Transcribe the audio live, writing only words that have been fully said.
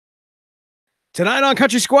Tonight on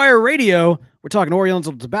Country Squire Radio, we're talking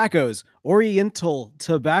Oriental tobaccos. Oriental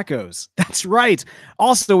tobaccos. That's right.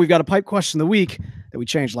 Also, we've got a pipe question of the week that we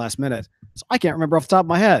changed last minute, so I can't remember off the top of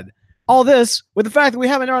my head. All this with the fact that we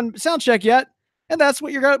haven't run sound check yet, and that's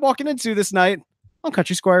what you're walking into this night on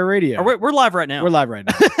Country Squire Radio. We're live right now. We're live right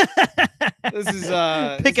now. This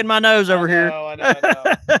is picking my nose over here. I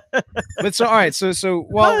know. But so all right, so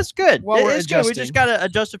well, it's good. It's good. We just got to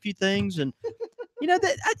adjust a few things, and you know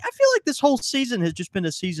that I feel like this whole season has just been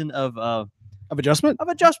a season of adjustment. Of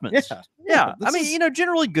adjustments. Yeah. I mean,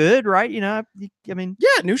 generally good, right? I mean,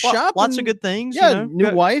 new shop, lots of good things. Yeah,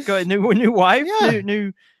 new wife, new wife, yeah.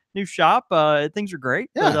 new shop. Things are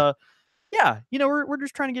great. Yeah. But we're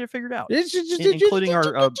just trying to get it figured out, including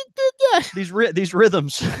our these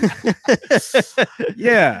rhythms.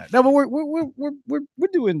 Yeah, no, but we're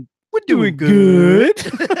doing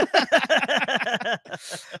good.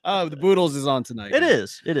 Oh, the Boodles is on tonight. It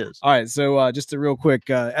is. All right, so just a real quick,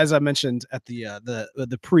 as I mentioned at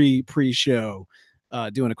the pre-show,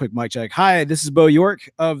 doing a quick mic check. Hi, this is Beau York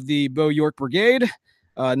of the Beau York Brigade.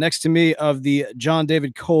 Next to me of the John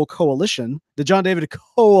David Cole Coalition. The John David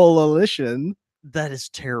Coalition. That is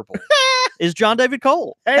terrible. Is John David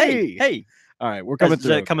Cole? Hey. All right, we're coming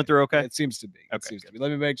through. Coming through okay? It seems to be. Okay.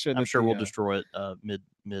 Let me make sure. I'm sure we'll destroy it mid.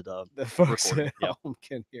 The folks at home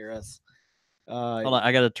can hear us. Hold on,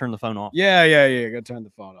 I got to turn the phone off. Yeah. You got to turn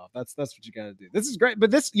the phone off. That's what you got to do. This is great,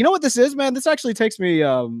 but this, you know what this is, man? This actually takes me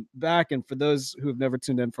back. And for those who have never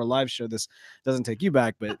tuned in for a live show, this doesn't take you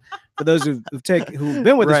back. But for those who've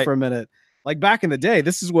been with us for a minute, like back in the day,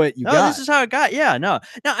 this is what you got. This is how it got. Yeah, no.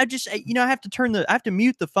 I just I have to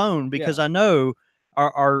mute the phone because I know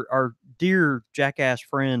our dear jackass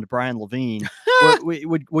friend Brian Levine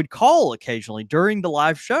would call occasionally during the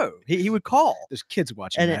live show. He would call. There's kids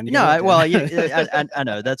watching. And I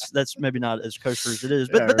know that's maybe not as kosher as it is,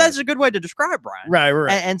 but that's a good way to describe Brian.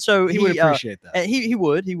 Right. And so he would appreciate that. He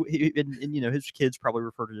would. And his kids probably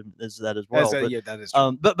refer to him as that as well. That is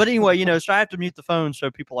true. But anyway, so I have to mute the phone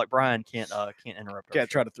so people like Brian can't interrupt. Can't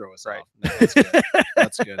try to throw us off. No, that's good.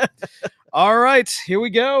 That's good. All right, here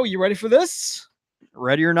we go. You ready for this?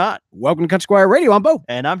 Ready or not? Welcome to Country Squire Radio. I'm Beau.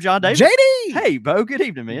 And I'm John David. JD. Hey, Beau. Good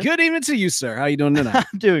evening, man. Good evening to you, sir. How you doing tonight?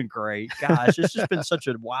 I'm doing great. Gosh, it's just been such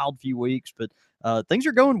a wild few weeks, but things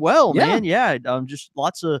are going well, man. Yeah. Just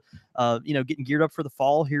lots of, getting geared up for the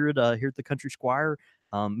fall here at the Country Squire.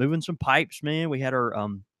 Moving some pipes, man. We had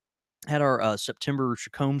our September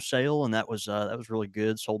Chacombe sale, and that was really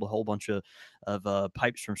good. Sold a whole bunch of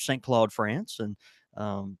pipes from St. Claude, France, and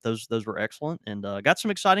those were excellent, and got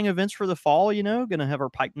some exciting events for the fall. Gonna have our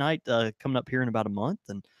pipe night coming up here in about a month,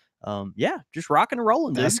 and just rocking and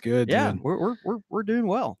rolling, dude. That's good. Yeah, dude. we're doing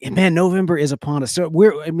well. And man, November is upon us. So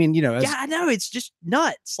I know it's just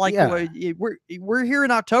nuts. Like we're here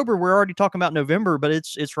in October. We're already talking about November, but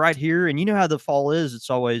it's right here. And you know how the fall is. It's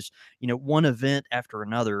always one event after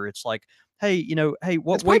another. It's like, hey,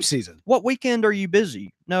 what pipe season? What weekend are you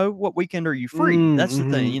busy? No, what weekend are you free? That's the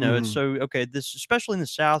thing. It's so okay. This, especially in the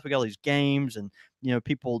South, we got all these games and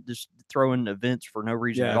people just throwing events for no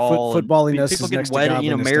reason at all. Footballiness, people getting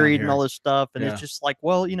wedded, married, and all this stuff. And it's just like,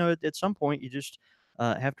 well, at some point you just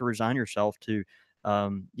have to resign yourself to,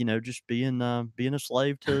 just being a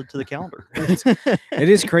slave to the calendar. It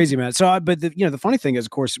is crazy, man. So, but the funny thing is, of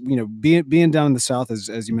course, being down in the South,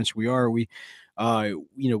 as you mentioned,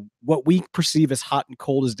 what we perceive as hot and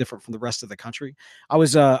cold is different from the rest of the country. I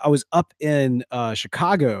was up in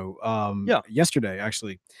Chicago yesterday,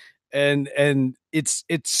 actually, and it's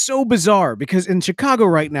so bizarre because in Chicago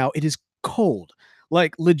right now it is cold,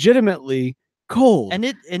 like legitimately cold, and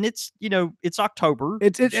it's October.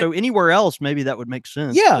 So anywhere else maybe that would make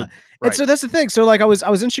sense. Yeah, and so that's the thing. So like I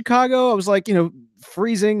was in Chicago. I was like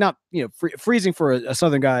freezing, not freezing for a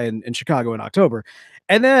southern guy in Chicago in October.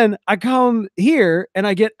 And then I come here and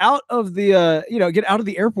I get out of the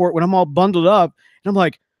airport when I'm all bundled up, and I'm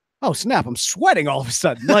like, oh snap, I'm sweating all of a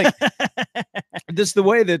sudden. Like this, the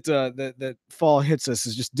way that that fall hits us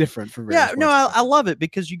is just different for I love it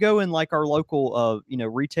because you go in like our local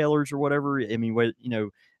retailers or whatever. I mean,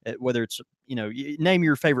 whether it's you name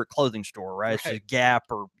your favorite clothing store, right? It's a Gap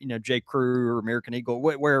or J. Crew or American Eagle,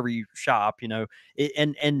 wherever you shop, and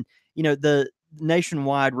the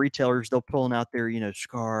nationwide retailers, they'll pulling out their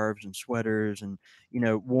scarves and sweaters and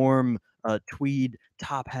warm tweed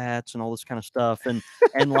top hats and all this kind of stuff, and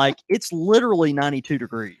like it's literally 92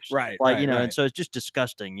 degrees, right? And so it's just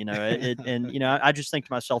disgusting, I just think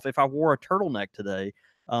to myself, if I wore a turtleneck today,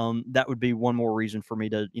 that would be one more reason for me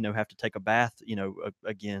to have to take a bath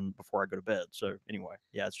again before I go to bed. So anyway,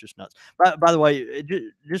 yeah, it's just nuts. By the way,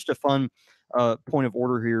 just a fun point of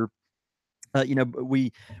order here. you know,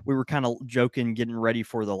 we were kind of joking, getting ready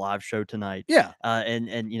for the live show tonight, Yeah,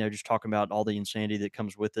 and you know, just talking about all the insanity that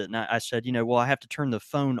comes with it. And I said, you know, well, I have to turn the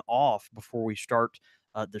phone off before we start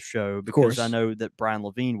the show of because I course. know that Brian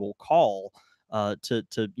Levine will call to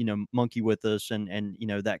you know, monkey with us and you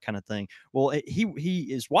know, that kind of thing. Well, he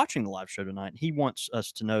is watching the live show tonight. He wants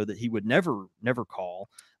us to know that he would never call,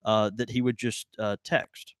 that he would just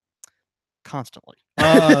text constantly.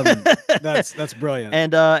 Um, that's brilliant.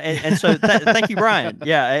 And so thank you, Brian.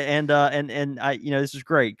 Yeah, and I, you know, this is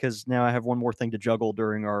great because now I have one more thing to juggle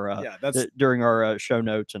Yeah, during our show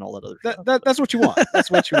notes and all that other stuff. that's what you want. That's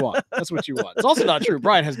what you want. That's what you want. It's also not true.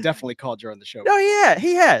 Brian has definitely called during the show Oh before. yeah,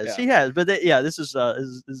 Yeah, he has. But yeah, this is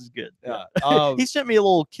good. yeah. He sent me a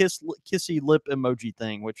little kissy lip emoji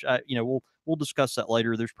thing, which I, you know, we'll discuss that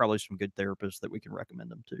later. There's probably some good therapists that we can recommend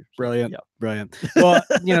them to. So, Brilliant, yeah. brilliant. Well,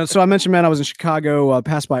 you know, so I mentioned, man, I was in Chicago,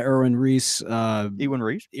 passed by Erwin Reese. Ewan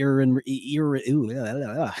Reese. I've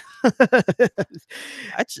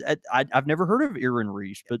never heard of Erin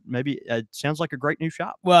Reese, but maybe it sounds like a great new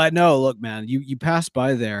shop. Well, no, look, man, you pass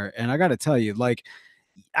by there, and I got to tell you, like,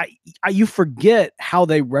 you forget how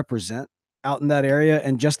they represent out in that area,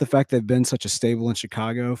 and just the fact they've been such a stable in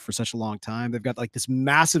Chicago for such a long time. They've got like this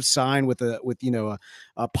massive sign with you know,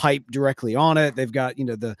 a pipe directly on it. They've got, you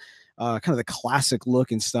know, the kind of the classic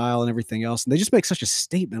look and style and everything else, and they just make such a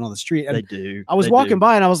statement on the street. And They do. I was They walking do.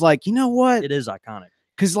 by, and I was like, you know what? It is iconic.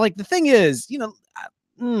 Because like the thing is, you know,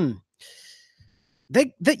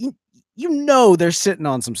 they you know they're sitting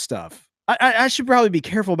on some stuff. I should probably be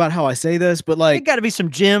careful about how I say this, but There like got to be some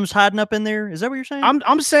gems hiding up in there. Is that what you're saying?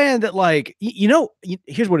 I'm saying that, like, you know,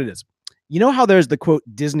 here's what it is. You know how there's the quote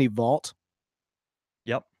Disney Vault?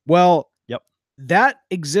 Yep. Well, Yep. that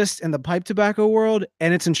exists in the pipe tobacco world,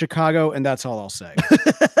 and it's in Chicago, and that's all I'll say.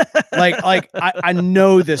 like I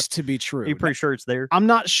know this to be true. You're pretty sure it's there? I'm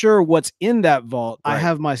not sure what's in that vault. Right. I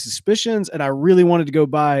have my suspicions, and I really wanted to go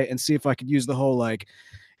by and see if I could use the whole, like,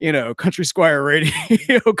 you know, Country Squire radio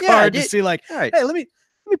card to see, like, right. hey, let me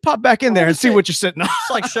pop back in there and see what you're sitting on.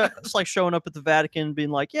 It's like showing up at the Vatican, being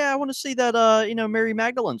like, "Yeah, I want to see that, you know, Mary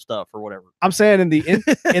Magdalene stuff or whatever." I'm saying in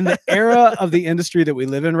the era of the industry that we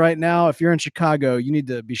live in right now, if you're in Chicago, you need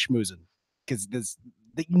to be schmoozing because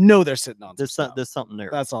you know they're sitting on. There's something there.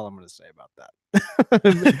 That's all I'm going to say about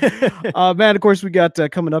that. Man, of course, we got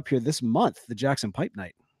coming up here this month the Jackson Pipe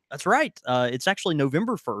Night. That's right. It's actually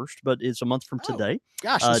November 1st, but it's a month from today.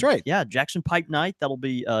 Gosh, that's right. Yeah, Jackson Pipe Night. That'll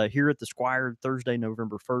be here at the Squire Thursday,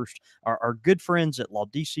 November 1st. Our good friends at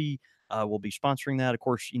Laudisi will be sponsoring that. Of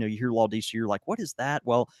course, you know, you hear Laudisi, you're like, what is that?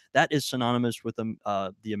 Well, that is synonymous with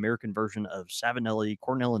the American version of Savinelli,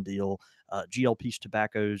 Cornell and Deal, GLP's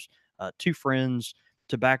tobaccos, Two Friends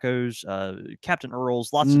tobaccos, Captain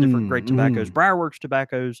Earl's, lots of different great tobaccos, Briarworks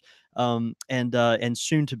tobaccos, and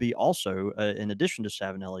soon to be also, in addition to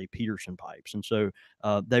Savinelli, Peterson pipes. And so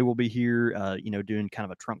they will be here, you know, doing kind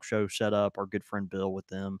of a trunk show setup. Our good friend Bill with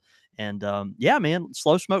them, and yeah, man,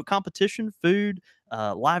 slow smoke competition, food,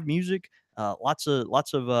 live music, lots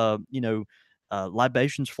of you know.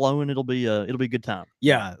 Libations flowing. It'll be a good time.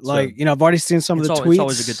 Yeah, like, so, you know, I've already seen some of the tweets. It's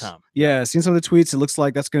always a good time. Yeah, seen some of the tweets. It looks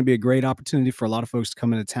like that's going to be a great opportunity for a lot of folks to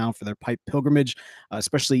come into town for their pipe pilgrimage,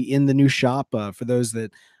 especially in the new shop. For those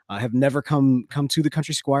that have never come to the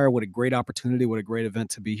Country Squire, what a great opportunity! What a great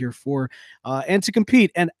event to be here for, and to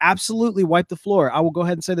compete and absolutely wipe the floor. I will go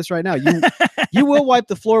ahead and say this right now: you will wipe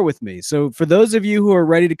the floor with me. So for those of you who are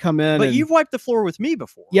ready to come in, but you've wiped the floor with me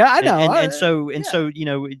before. Yeah, I know. And so you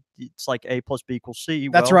know, it's like A plus B equals C.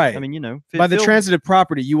 That's right. I mean, you know, by the transitive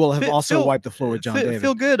property, you will have also wiped the floor with John David.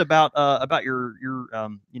 Feel good about your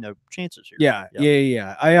you know, chances here.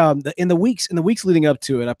 Yeah. I in the weeks leading up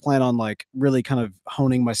to it, I plan on like really kind of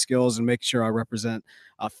honing my skills and making sure I represent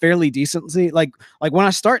fairly decently. Like when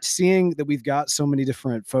I start seeing that we've got so many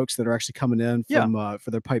different folks that are actually coming in from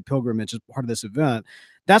for their pipe pilgrimage as part of this event,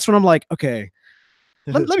 that's when I'm like, okay,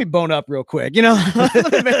 let me bone up real quick, you know.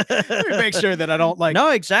 let me make sure that I don't like. No,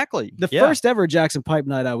 exactly. The first ever Jackson Pipe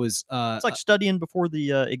Night, I was. It's like studying before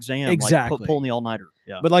the exam, exactly, like pulling the all nighter.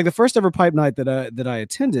 Yeah. But like the first ever pipe night that I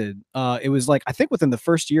attended, it was like I think within the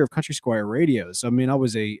first year of Country Squire radio. So I mean, I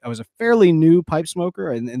was a fairly new pipe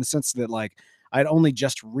smoker, in the sense that like I'd only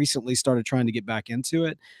just recently started trying to get back into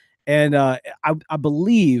it, and I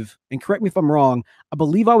believe, and correct me if I'm wrong, I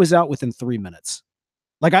believe I was out within 3 minutes.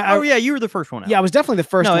 Like yeah, you were the first one out. Yeah, I was definitely the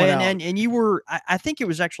first one out. And you were, I think it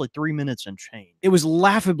was actually 3 minutes and change. It was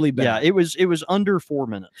laughably bad. Yeah, it was under 4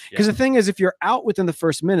 minutes. Because the thing is, if you're out within the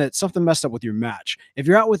first minute, something messed up with your match. If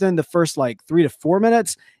you're out within the first like 3 to 4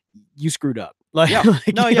 minutes, you screwed up. Like,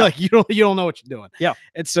 like you don't know what you're doing. Yeah.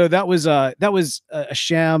 And so that was a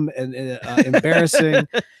sham and embarrassing.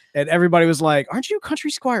 and everybody was like, "Aren't you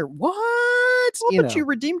Country Squire?" What? Well, but you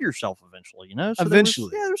redeemed yourself eventually, you know. So Eventually,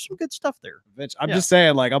 there's some good stuff there. I'm just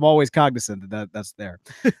saying, like, I'm always cognizant that's there.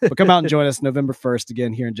 But come out and join us November 1st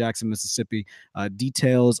again here in Jackson, Mississippi.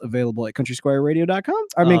 Details available at countrysquireradio.com.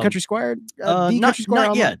 I mean, Country Squire, the Country Squire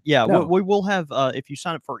not online. yet. Yeah, No. we will have if you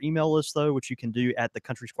sign up for our email list though, which you can do at the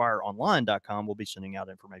countrysquireonline.com, we'll be sending out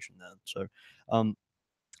information then. So,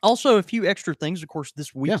 also, a few extra things. Of course,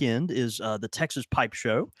 this weekend is the Texas Pipe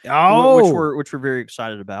Show, which we're very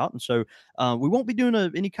excited about. And so we won't be doing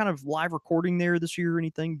any kind of live recording there this year or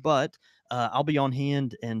anything, but I'll be on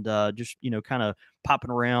hand and just kind of popping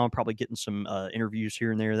around, probably getting some interviews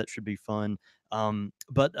here and there. That should be fun.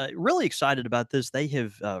 But really excited about this. They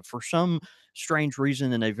have, for some strange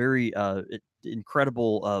reason and a very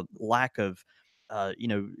incredible lack of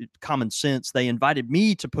common sense, they invited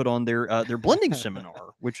me to put on their blending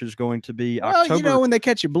seminar, which is going to be October. When they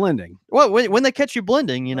catch you blending. Well, when they catch you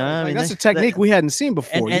blending, I mean, that's a technique we hadn't seen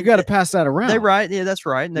before. You got to pass that around. They're right. Yeah, that's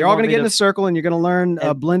right. And you're all going to get in a circle and you're going to learn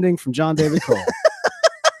blending from John David Cole.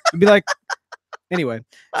 It'd be like, anyway.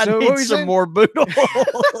 I need some more boodle.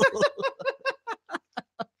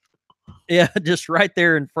 Yeah, just right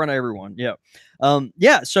there in front of everyone. Yeah.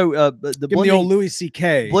 So the old Louis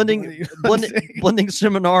C.K. blending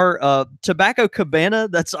seminar, Tobacco Cabana.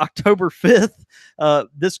 That's October 5th,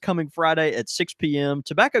 this coming Friday at 6 p.m.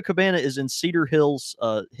 Tobacco Cabana is in Cedar Hill,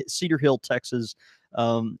 Texas.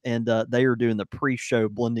 And they are doing the pre-show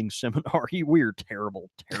blending seminar. We are terrible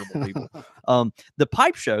people. The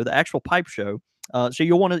pipe show, the actual pipe show. So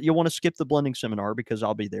you'll want to skip the blending seminar because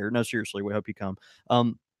I'll be there. No, seriously, we hope you come.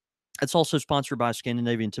 It's also sponsored by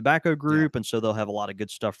Scandinavian Tobacco Group, and so they'll have a lot of good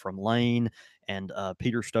stuff from Lane and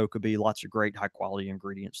Peter Stokkeby. Lots of great high quality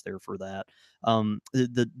ingredients there for that.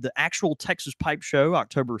 The actual Texas Pipe Show,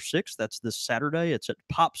 October 6th. That's this Saturday. It's at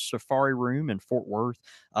Pop's Safari Room in Fort Worth.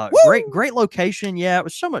 Great location. Yeah, it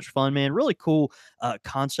was so much fun, man. Really cool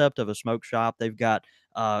concept of a smoke shop. They've got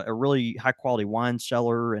a really high quality wine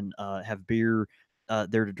cellar and have beer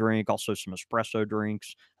there to drink, also some espresso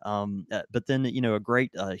drinks. But then, a great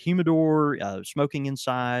humidor, smoking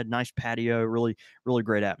inside, nice patio, really, really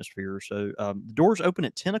great atmosphere. So the doors open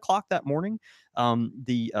at 10 o'clock that morning.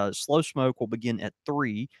 The slow smoke will begin at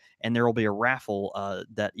 3, and there will be a raffle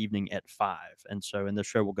that evening at 5. And the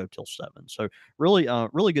show will go till 7. So really,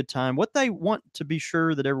 really good time. What they want to be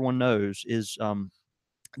sure that everyone knows is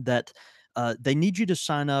that they need you to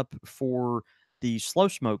sign up for the slow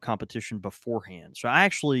smoke competition beforehand. So I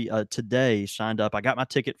actually today signed up. I got my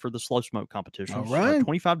ticket for the slow smoke competition. All right.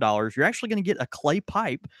 $25. You're actually going to get a clay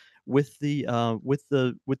pipe with the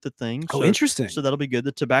thing. Oh, interesting. So that'll be good.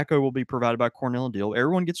 The tobacco will be provided by Cornell and Deal.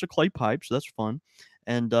 Everyone gets a clay pipe, so that's fun.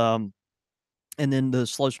 And then the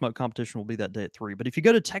slow smoke competition will be that day at 3. But if you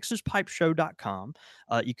go to texaspipeshow.com,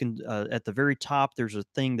 you can, at the very top, there's a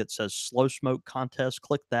thing that says slow smoke contest.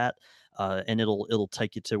 Click that. And it'll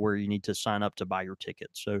take you to where you need to sign up to buy your ticket.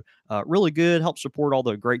 So really good. Help support all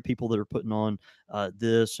the great people that are putting on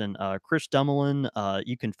this. And Chris Dumoulin,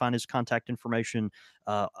 you can find his contact information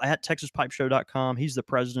at texaspipeshow.com. He's the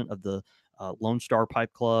president of the Lone Star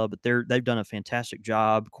Pipe Club. They've done a fantastic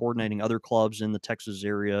job coordinating other clubs in the Texas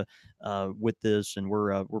area with this, and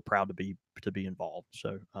we're proud to be involved.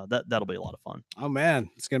 So that'll be a lot of fun. Oh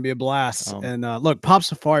man, it's gonna be a blast. And look, Pop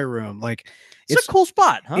Safari Room, like it's a cool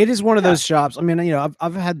spot. Huh? It is one of those shops. I mean,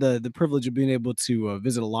 I've had the privilege of being able to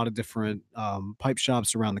visit a lot of different pipe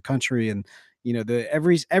shops around the country, and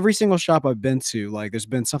every single shop I've been to, like, there's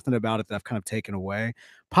been something about it that I've kind of taken away.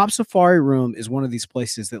 Pop Safari Room is one of these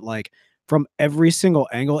places that, like, from every single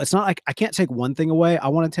angle, it's not like I can't take one thing away. I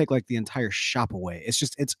want to take like the entire shop away.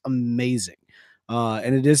 It's amazing.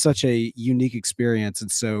 And it is such a unique experience. And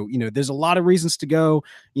so, there's a lot of reasons to go,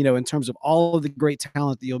 in terms of all of the great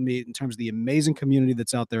talent that you'll meet, in terms of the amazing community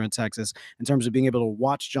that's out there in Texas, in terms of being able to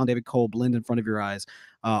watch John David Cole blend in front of your eyes.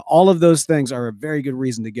 All of those things are a very good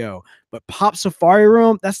reason to go. But Pop Safari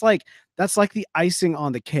Room, that's like the icing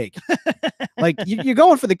on the cake. Like you're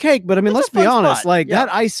going for the cake, but I mean, let's be honest, spot.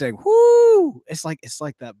 That icing, whoo, it's like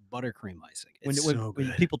that buttercream icing. It's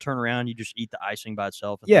when people turn around, you just eat the icing by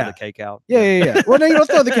itself and throw the cake out. Yeah. Well, no, you don't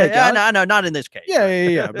throw the cake out. No, not in this case.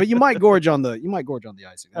 Yeah. But you might gorge on the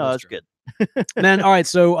icing. That's good. Man, all right.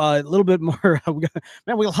 So a little bit more. We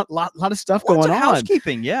got a lot of stuff going on.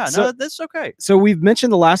 Housekeeping, yeah. No, that's okay. So we've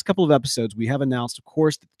mentioned the last couple of episodes. We have announced, of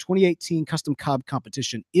course, that the 2018 Custom Cob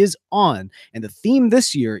competition is on, and the theme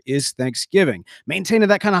this year is Thanksgiving, maintaining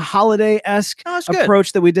that kind of holiday-esque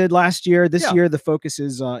approach that we did last year. This year, the focus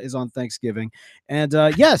is on Thanksgiving, and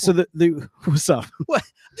So the what's up? What?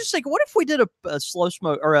 I'm just thinking, what if we did a slow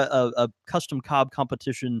smoke or a custom cob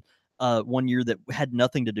competition one year that had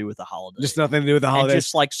nothing to do with the holiday. Just nothing to do with the And holidays.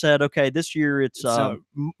 just like said, okay, this year it's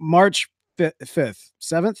March 5th,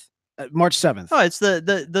 7th, March 7th. Oh, it's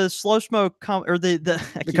the slow smoke or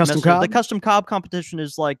the custom cob competition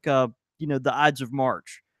is like the Ides of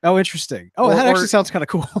March. Oh, interesting. Oh, that actually sounds kind of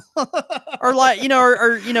cool. Or like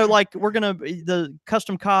like the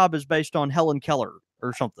custom cob is based on Helen Keller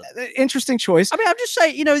or something. Interesting choice. I mean, I'm just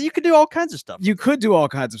saying, you could do all kinds of stuff. You could do all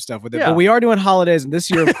kinds of stuff with it, but we are doing holidays, and this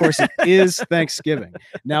year, of course, it is Thanksgiving.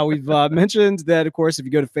 Now, we've mentioned that, of course, if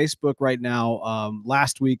you go to Facebook right now,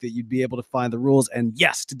 last week, that you'd be able to find the rules. And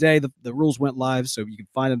yes, today the rules went live, so you can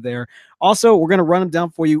find them there. Also, we're going to run them down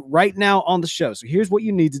for you right now on the show. So here's what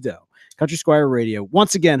you need to do. Country Squire Radio,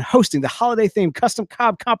 once again, hosting the holiday-themed custom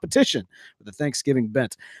cob competition with a Thanksgiving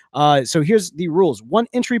bent. So here's the rules. 1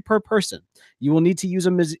 entry per person. You will need to use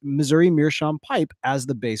a Missouri Meerschaum pipe as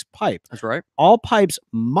the base pipe. That's right. All pipes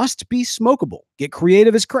must be smokable. Get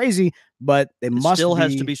creative as crazy, but it still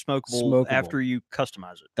has to be smokable after you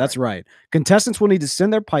customize it. That's right. Contestants will need to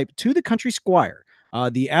send their pipe to the Country Squire.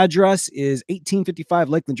 The address is 1855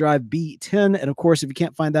 Lakeland Drive, B10. And of course, if you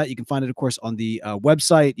can't find that, you can find it, of course, on the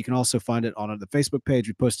website. You can also find it on the Facebook page.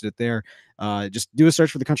 We posted it there. Just do a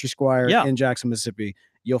search for the Country Squire in Jackson, Mississippi.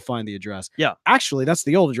 You'll find the address. Yeah. Actually, that's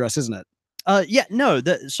the old address, isn't it? No.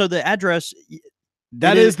 So the address.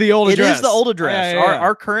 That is the old address. It is the old address. Yeah.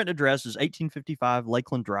 Our current address is 1855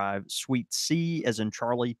 Lakeland Drive, Suite C as in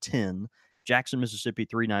Charlie 10. Jackson, Mississippi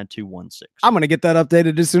 39216. I'm going to get that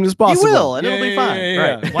updated as soon as possible. You will, and it'll be fine.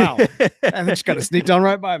 Yeah. Right. Wow. And just kind of sneaked on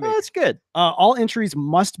right by me. Oh, that's good. All entries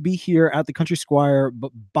must be here at the Country Squire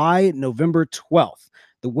by November 12th.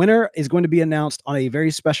 The winner is going to be announced on a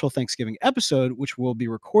very special Thanksgiving episode, which will be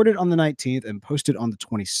recorded on the 19th and posted on the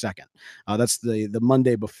 22nd. That's the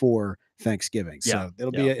Monday before Thanksgiving. So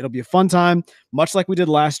it'll be a fun time, much like we did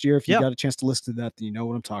last year. If you got a chance to listen to that, then you know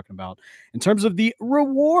what I'm talking about. In terms of the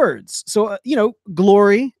rewards, so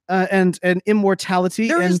glory and immortality.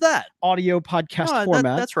 There is that audio podcast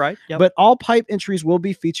format. That's right. Yep. But all pipe entries will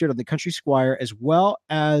be featured on the Country Squire, as well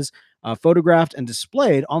as photographed and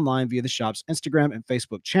displayed online via the shop's Instagram and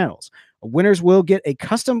Facebook channels. The winner will get a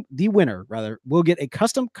custom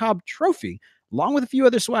cob trophy, along with a few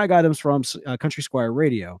other swag items from Country Squire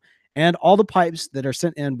Radio. And all the pipes that are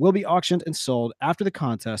sent in will be auctioned and sold after the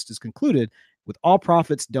contest is concluded, with all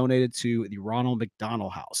profits donated to the Ronald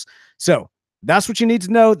McDonald House. So that's what you need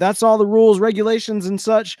to know. That's all the rules, regulations, and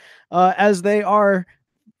such as they are,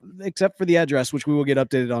 except for the address, which we will get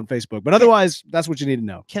updated on Facebook. But otherwise, that's what you need to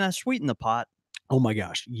know. Can I sweeten the pot? Oh my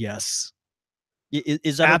gosh, yes.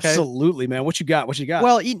 Is that absolutely, okay? Man? What you got?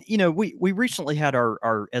 Well, we recently had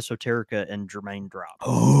our Esoterica and Germain drop.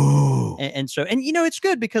 Oh, and so it's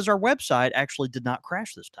good because our website actually did not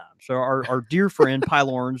crash this time. So our dear friend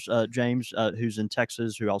Pylorns, James, who's in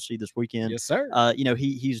Texas, who I'll see this weekend. Yes, sir.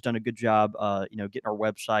 He's done a good job. Getting our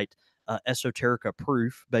website Esoterica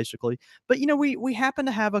proof, basically. But we happen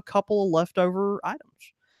to have a couple of leftover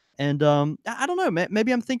items. And I don't know.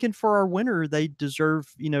 Maybe I'm thinking for our winner, they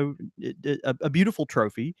deserve, a beautiful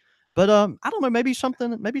trophy. But I don't know. Maybe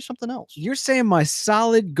something else. You're saying my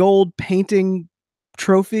solid gold painting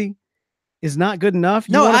trophy is not good enough?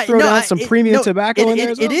 You want to throw down some premium tobacco in there?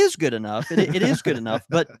 It is good enough. It is good enough.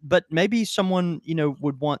 But maybe someone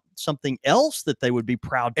would want something else that they would be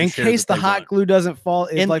proud to share. In case the hot glue doesn't fall,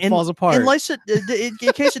 falls apart.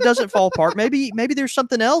 In case it doesn't fall apart, maybe there's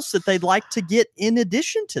something else that they'd like to get in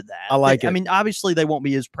addition to that. I like it. I mean, obviously they won't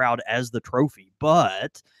be as proud as the trophy,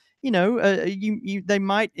 but they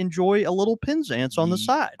might enjoy a little Penzance on the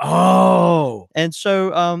side. Oh, and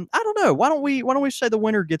so I don't know. Why don't we say the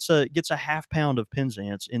winner gets a half pound of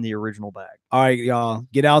Penzance in the original bag? All right, y'all,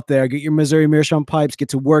 get out there, get your Missouri Meerschaum pipes, get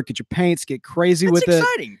to work, get your paints, get crazy with it. It's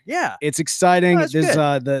exciting, yeah. It's exciting. Oh, There's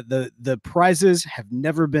the prizes have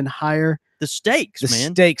never been higher. The stakes, man.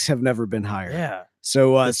 The stakes have never been higher. Yeah.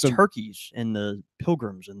 So the turkeys and the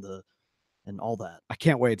pilgrims and all that. I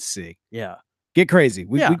can't wait to see. Yeah. Get crazy.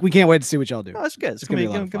 We can't wait to see what y'all do. Oh, that's good. It's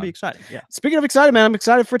gonna be exciting. Yeah. Speaking of excited, man, I'm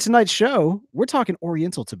excited for tonight's show. We're talking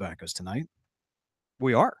Oriental tobaccos tonight.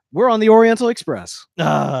 We are. We're on the Oriental Express.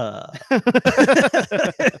 It's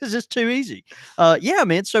just too easy. Yeah,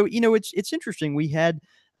 man. So it's interesting. We had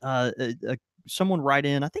someone write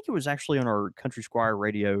in. I think it was actually on our Country Squire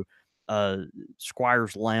Radio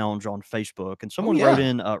Squire's Lounge on Facebook, and someone wrote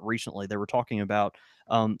in recently. They were talking about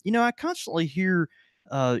I constantly hear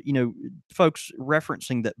folks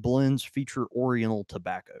referencing that blends feature Oriental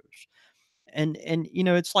tobaccos. and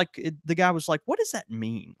it's like the guy was like, "What does that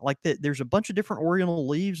mean?" Like there's a bunch of different Oriental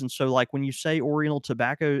leaves, and so like when you say Oriental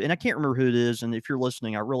tobacco, and I can't remember who it is, and if you're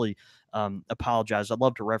listening, I really apologize. I'd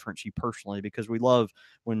love to reference you personally because we love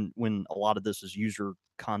when a lot of this is user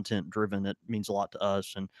content driven. It means a lot to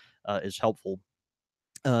us and is helpful.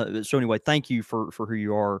 So anyway, thank you for who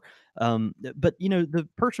you are. But the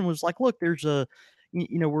person was like, "Look, there's a,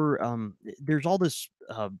 we're there's all this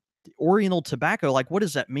Oriental tobacco. Like, what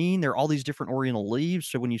does that mean? There are all these different Oriental leaves.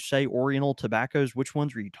 So when you say Oriental tobaccos, which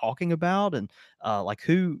ones are you talking about? And like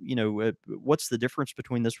who, what's the difference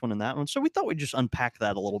between this one and that one?" So we thought we'd just unpack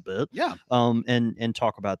that a little bit, Yeah. and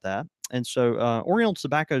talk about that. And so Oriental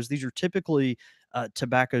tobaccos, these are typically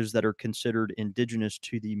tobaccos that are considered indigenous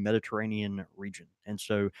to the Mediterranean region. And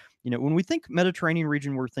so, when we think Mediterranean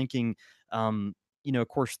region, we're thinking, of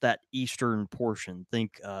course, that eastern portion.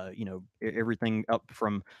 Think, everything up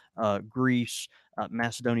from Greece,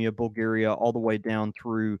 Macedonia, Bulgaria, all the way down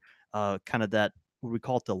through kind of that, what we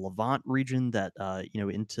call it, the Levant region, that,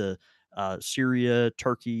 into Syria,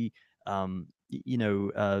 Turkey,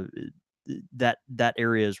 that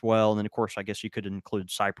area as well. And then, of course, I guess you could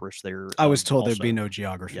include Cyprus there I was told there'd be also. no Yeah.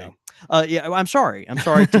 geography. Yeah, I'm sorry. I'm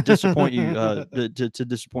sorry to disappoint you, to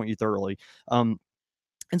disappoint you thoroughly.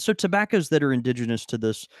 And so tobaccos that are indigenous to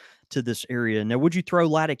this area. Now, would you throw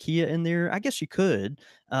Latakia in there? I guess you could.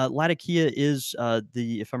 Latakia is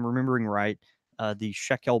if I'm remembering right, the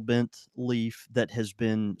shekel bent leaf that has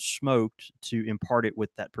been smoked to impart it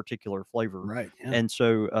with that particular flavor. Right. Yeah. And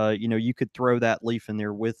so, you could throw that leaf in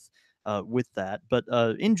there with that. But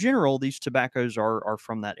in general, these tobaccos are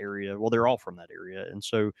from that area. Well, they're all from that area, and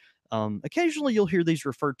so occasionally you'll hear these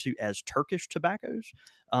referred to as Turkish tobaccos.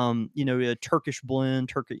 A Turkish blend,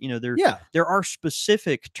 Turkey. There Yeah. there are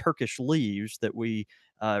specific Turkish leaves that we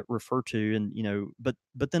refer to, and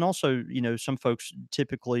but then also some folks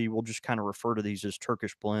typically will just kind of refer to these as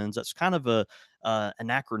Turkish blends. That's kind of a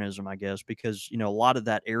anachronism, I guess, because a lot of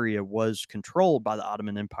that area was controlled by the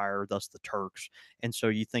Ottoman Empire, thus the Turks, and so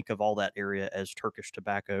you think of all that area as Turkish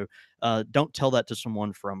tobacco. Don't tell that to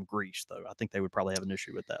someone from Greece, though. I think they would probably have an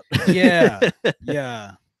issue with Yeah. that.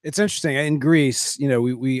 Yeah. It's interesting. In Greece,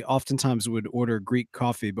 we oftentimes would order Greek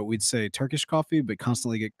coffee, but we'd say Turkish coffee, but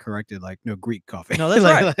constantly get corrected like, no, Greek coffee. No, that's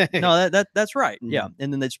right. Like, No, that's right. Yeah, mm.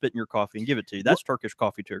 and then they'd spit in your coffee and give it to you. That's Turkish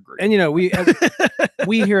coffee to a Greek. And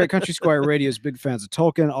we here at Country Squire Radio is big fans of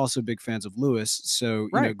Tolkien, also big fans of Lewis. So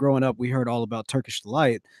Right. growing up, we heard all about Turkish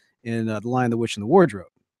delight in The Lion, the Witch, and the Wardrobe.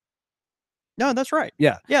 No, that's right.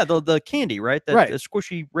 Yeah. Yeah, the candy, right? That Right.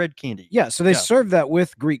 squishy red candy. Yeah, so they Yeah. serve that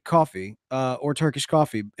with Greek coffee, or Turkish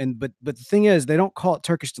coffee, but the thing is, they don't call it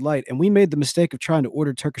Turkish delight, and we made the mistake of trying to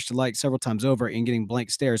order Turkish delight several times over and getting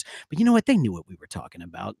blank stares. But you know what? They knew what we were talking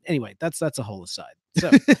about. Anyway, that's a whole aside.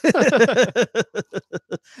 So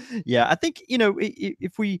Yeah, I think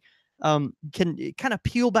if we can kind of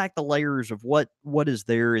peel back the layers of what is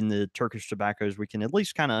there in the Turkish tobaccos, we can at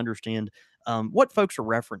least kind of understand what folks are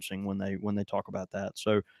referencing when they talk about that.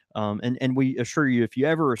 So, and we assure you, if you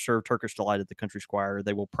ever serve Turkish delight at the Country Squire,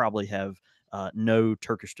 they will probably have no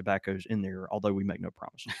Turkish tobaccos in there, although we make no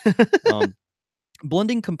promises.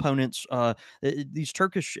 Blending components, these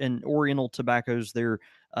Turkish and Oriental tobaccos, they're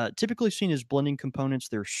typically seen as blending components.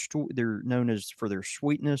 They're known as for their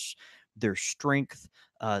sweetness, their strength,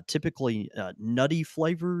 typically nutty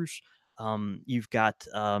flavors. You've got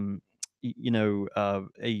a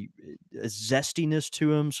zestiness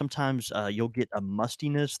to them. Sometimes you'll get a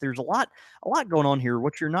mustiness. There's a lot going on here.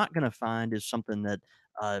 What you're not going to find is something that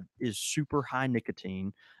is super high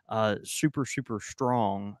nicotine, super super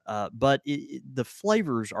strong, but the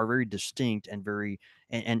flavors are very distinct and very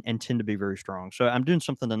and tend to be very strong. So I'm doing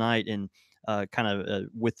something tonight, and kind of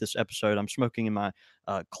with this episode, I'm smoking in my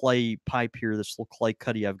clay pipe here, this little clay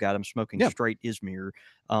cutty I've got. I'm smoking yeah, straight Izmir,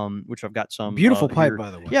 which I've got some beautiful pipe, here.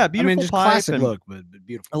 by the way. Yeah, I mean, beautiful just pipe, classic and look, but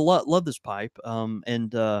beautiful. I love this pipe.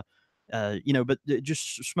 And but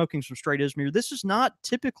just smoking some straight Izmir. This is not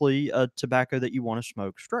typically a tobacco that you want to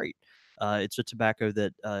smoke straight. It's a tobacco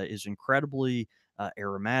that is incredibly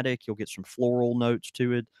aromatic. You'll get some floral notes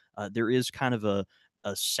to it. There is kind of a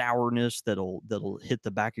sourness that'll hit the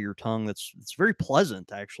back of your tongue. It's very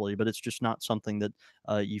pleasant actually, but it's just not something that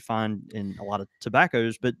you find in a lot of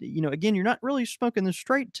tobaccos. But again, you're not really smoking this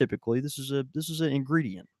straight typically. This is an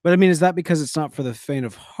ingredient. But I mean, is that because it's not for the faint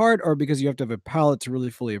of heart, or because you have to have a palate to really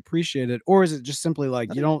fully appreciate it, or is it just simply like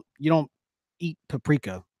I you think don't eat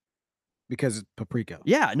paprika? because it's paprika.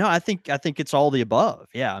 Yeah, no, I think it's all the above.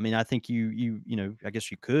 Yeah, I mean, I think I guess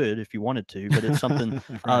you could if you wanted to, but it's something.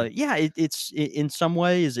 Right. Yeah, in some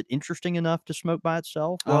way, is it interesting enough to smoke by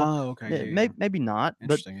itself? Well, Oh, okay. Yeah, yeah. maybe not,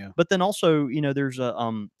 Interesting. Yeah. but then also, there's a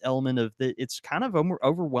element of it's kind of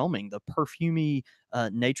overwhelming, the perfumey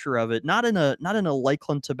nature of it, not in a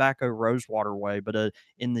Lakeland tobacco rosewater way, but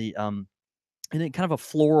in the in a kind of a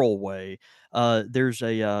floral way. There's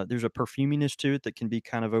a perfuminess to it that can be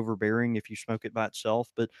kind of overbearing if you smoke it by itself.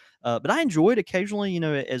 But I enjoy it occasionally.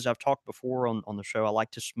 As I've talked before on the show, I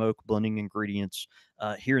like to smoke blending ingredients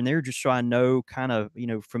here and there, just so I know, kind of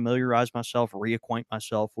familiarize myself, reacquaint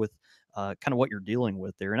myself with. Kind of what you're dealing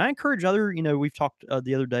with there, and I encourage other. We've talked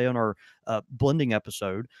the other day on our blending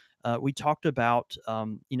episode. We talked about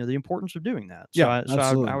the importance of doing that. So Yeah, I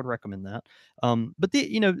absolutely. would recommend that. But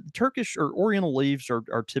Turkish or Oriental leaves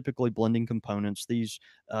are typically blending components. These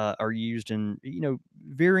are used in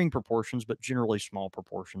varying proportions, but generally small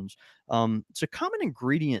proportions. It's a common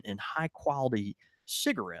ingredient in high quality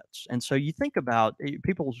cigarettes, and so you think about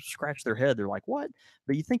people scratch their head. They're like, "What?"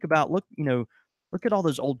 But you think about look at all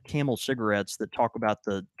those old Camel cigarettes that talk about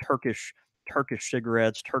the Turkish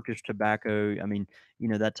cigarettes, Turkish tobacco. I mean,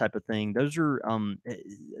 that type of thing. Those are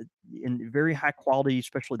in very high quality,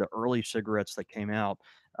 especially the early cigarettes that came out.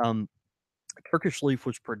 Um, Turkish leaf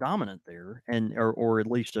was predominant there, or at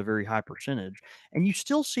least a very high percentage, and you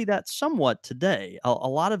still see that somewhat today. A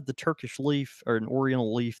lot of the Turkish leaf or an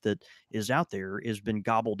Oriental leaf that is out there has been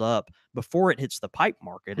gobbled up before it hits the pipe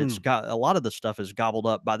market. It's Hmm. got a lot of the stuff is gobbled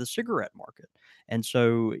up by the cigarette market, and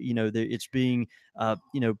so it's being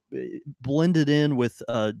blended in with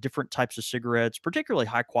different types of cigarettes, particularly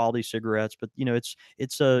high quality cigarettes. But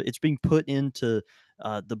it's being put into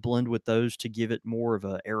the blend with those to give it more of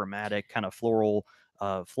a aromatic kind of floral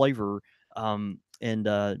flavor, and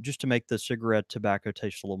just to make the cigarette tobacco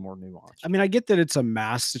taste a little more I nuanced. mean, I get that it's a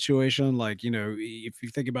mass situation. Like, if you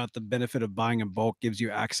think about the benefit of buying in bulk gives you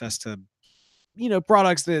access to,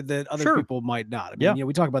 products that other Sure. people might not. I mean, Yeah.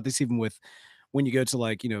 we talk about this even with when you go to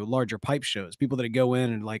like, larger pipe shows, people that go in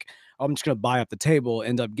and like, "Oh, I'm just going to buy up the table,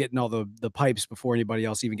 end up getting all the pipes before anybody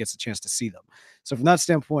else even gets a chance to see them." So from that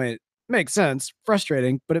standpoint, makes sense.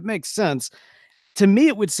 Frustrating, but it makes sense. To me,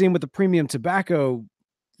 it would seem with the premium tobacco,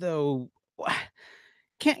 though,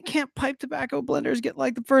 can't pipe tobacco blenders get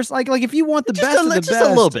like the first like if you want the best of the Just a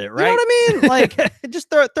little best, bit, you know what right? I mean? Like Just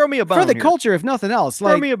throw me a for bone the here. culture, if nothing else, Throw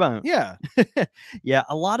like me a bone. yeah, Yeah,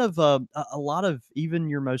 a lot of even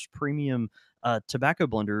your most premium tobacco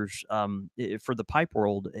blenders for the pipe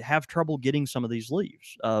world have trouble getting some of these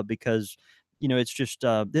leaves because it's just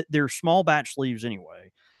they're small batch leaves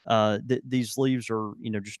anyway. These leaves are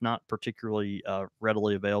just not particularly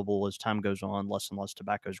readily available as time goes on. Less and less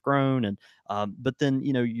tobacco is grown, and but then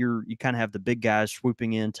you kind of have the big guys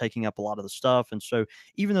swooping in, taking up a lot of the stuff, and so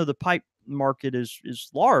even though the pipe market is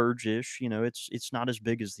large-ish, it's not as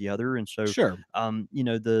big as the other, and so sure.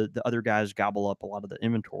 the other guys gobble up a lot of the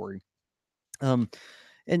inventory. Um,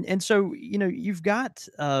 and so you've got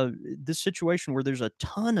this situation where there's a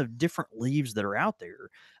ton of different leaves that are out there,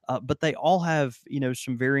 but they all have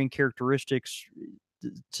some varying characteristics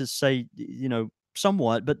to say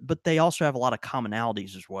somewhat, but they also have a lot of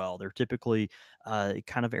commonalities as well. They're typically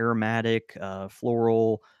kind of aromatic,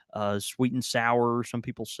 floral, sweet and sour. Some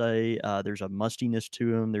people say there's a mustiness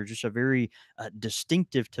to them. They're just a very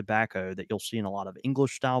distinctive tobacco that you'll see in a lot of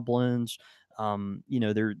English style blends.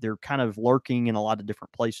 They're kind of lurking in a lot of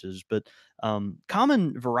different places, but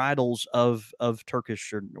common varietals of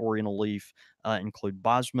Turkish or Oriental leaf include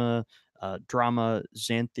Basma, Drama,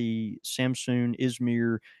 Xanthi, Samsun,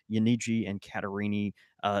 Izmir, Yaniji, and Katarini.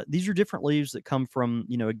 These are different leaves that come from,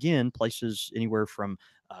 again, places anywhere from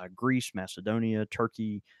Greece, Macedonia,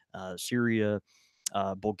 Turkey, Syria,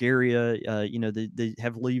 Bulgaria. They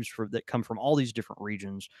have leaves that come from all these different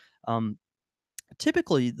regions. Um,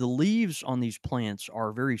 Typically the leaves on these plants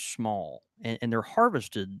are very small, and they're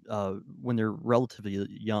harvested when they're relatively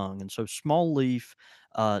young, and so small leaf,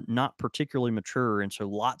 not particularly mature, and so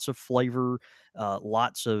lots of flavor,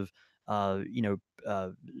 lots of uh, you know uh,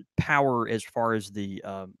 power as far as the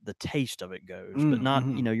taste of it goes, but not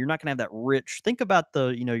Mm-hmm. you're not going to have that rich. Think about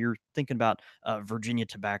you're thinking about Virginia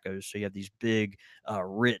tobaccos, so you have these big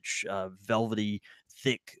rich velvety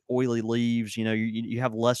thick oily leaves. You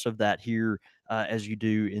have less of that here as you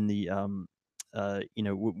do in the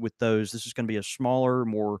with those. This is going to be a smaller,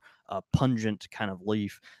 more pungent kind of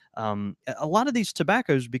leaf. A lot of these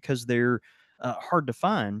tobaccos, because they're hard to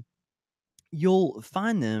find, you'll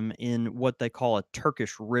find them in what they call a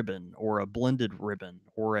Turkish ribbon or a blended ribbon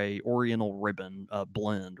or a Oriental ribbon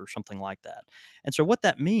blend or something like that. And so what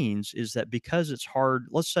that means is that because it's hard,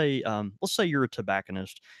 let's say you're a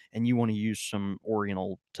tobacconist and you want to use some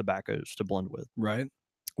Oriental tobaccos to blend with. Right.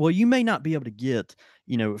 Well, you may not be able to get,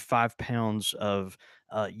 5 pounds of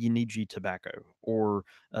Uniji tobacco or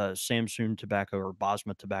Samsung tobacco or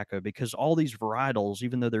Basma tobacco because all these varietals,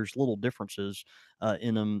 even though there's little differences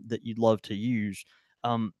in them that you'd love to use,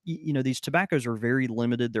 these tobaccos are very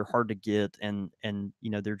limited. They're hard to get, and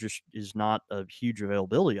there just is not a huge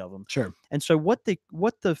availability of them. Sure. And so what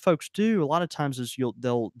the folks do a lot of times is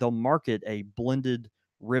they'll market a blended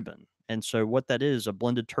ribbon. And so what that is, a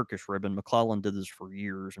blended Turkish ribbon. McClellan did this for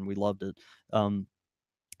years, and we loved it. Um,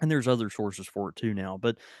 and there's other sources for it too now.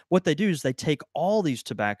 But what they do is they take all these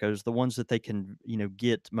tobaccos, the ones that they can,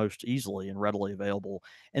 get most easily and readily available,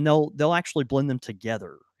 and they'll actually blend them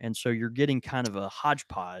together. And so you're getting kind of a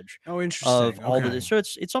hodgepodge Oh, of interesting. all the Okay. so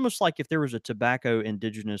it's almost like if there was a tobacco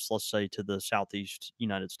indigenous, let's say, to the southeast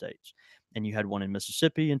United States, and you had one in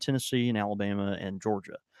Mississippi and Tennessee and Alabama and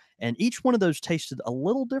Georgia. And each one of those tasted a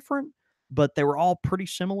little different, but they were all pretty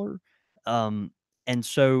similar. Um, and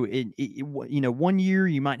so one year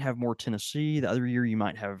you might have more Tennessee, the other year you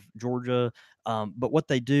might have Georgia. But what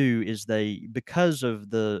they do is because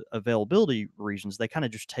of the availability reasons, they kind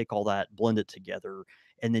of just take all that, blend it together,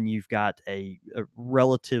 and then you've got a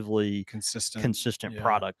relatively Consistent. consistent Yeah.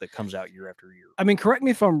 product that comes out year after year. I mean, correct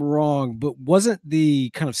me if I'm wrong, but wasn't the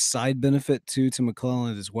kind of side benefit to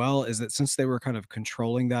McClellan as well is that since they were kind of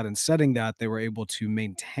controlling that and setting that, they were able to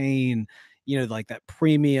maintain, like that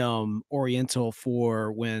premium Oriental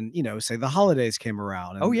for when, say the holidays came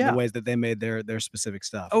around Oh and the yeah, ways that they made their specific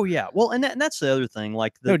stuff. oh yeah. Well, and that's the other thing.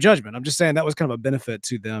 Like No judgment. I'm just saying that was kind of a benefit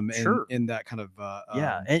to them in sure, in that kind of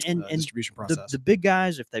yeah, and distribution the process. big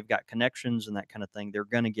guys, if they've got connections and that kind of thing, they're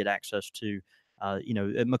going to get access to.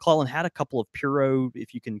 McClellan had a couple of Puro,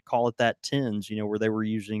 if you can call it that, tins. Where they were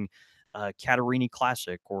using Catarini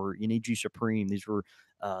Classic or Unigi Supreme. These were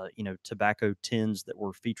tobacco tins that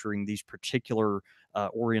were featuring these particular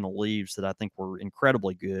Oriental leaves that I think were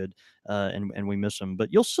incredibly good, and we miss them.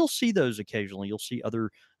 But you'll still see those occasionally. You'll see other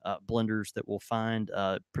blenders that will find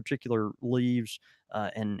particular leaves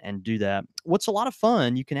and do that. What's a lot of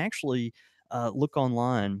fun, you can actually look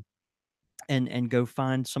online and go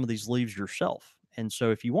find some of these leaves yourself. And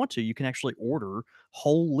so if you want to, you can actually order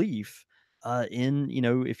whole leaf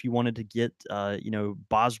if you wanted to get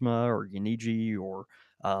Basma or Yaniji or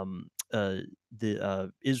um, uh,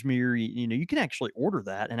 the Izmir, you can actually order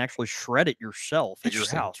that and actually shred it yourself at your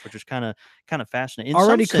Interesting. house, which is kind of fascinating. In some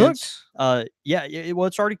Already sense, cooked? well,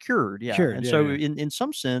 it's already cured, yeah. Cured. And Yeah, so yeah. in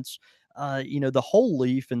some sense, the whole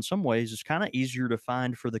leaf in some ways is kind of easier to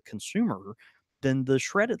find for the consumer than the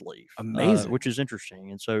shredded leaf, which Amazing. is interesting.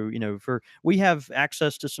 And so, for we have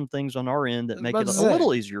access to some things on our end I that was make about it to a say.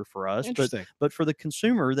 little easier for us, but Interesting. for the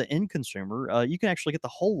consumer, the end consumer, you can actually get the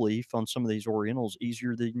whole leaf on some of these Orientals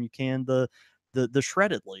easier than you can the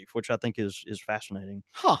shredded leaf, which I think is fascinating.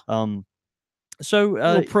 Huh. Um, so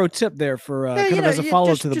Little pro tip there for, yeah, kind of as a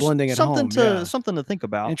follow-up to the just blending at home, yeah. something to think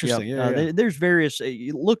about. Yep. Interesting, yeah, yeah. There's various.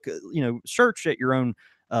 You look, search at your own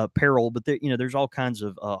peril, but there's all kinds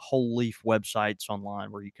of whole leaf websites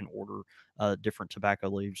online where you can order different tobacco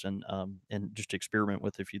leaves and just experiment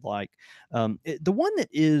with if you'd like. The one that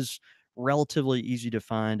is relatively easy to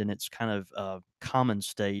find and it's kind of common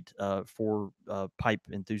state for pipe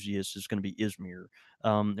enthusiasts is going to be Izmir.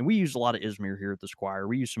 And we use a lot of Izmir here at the Squire.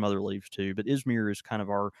 We use some other leaves too, but Izmir is kind of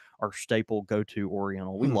our staple go-to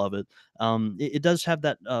Oriental. We Hmm. love it. It does have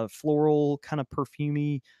that floral kind of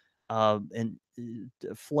perfumey and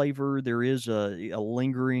flavor. There is a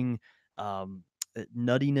lingering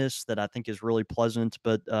nuttiness that I think is really pleasant,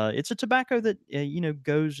 but it's a tobacco that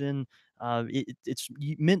goes in.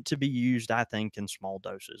 Meant to be used, I think, in small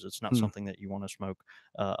doses. It's not Hmm. something that you want to smoke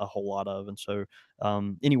a whole lot of, and so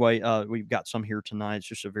anyway, we've got some here tonight. It's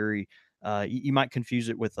just a very you might confuse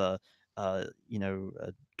it with a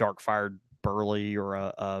dark fired burley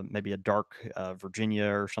or maybe a dark Virginia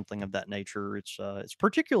or something of that nature. It's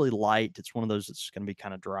particularly light. It's one of those that's going to be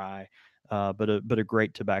kind of dry, but a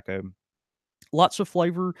great tobacco. Lots of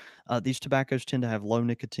flavor. These tobaccos tend to have low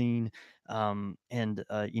nicotine, and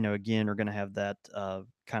again, are going to have that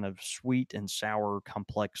kind of sweet and sour,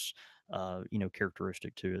 complex,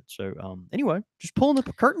 characteristic to it. So, anyway, just pulling the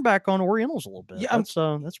curtain back on Orientals a little bit. Yeah, I'm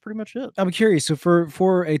That's pretty much it. I'm curious. So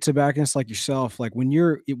for a tobacconist like yourself, like when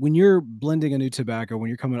you're blending a new tobacco, when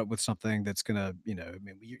you're coming up with something that's gonna, I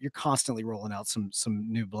mean, you're constantly rolling out some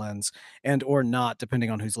new blends and or not, depending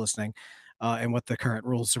on who's listening. and what the current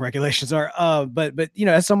rules and regulations are. But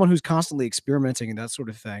as someone who's constantly experimenting and that sort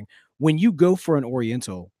of thing, when you go for an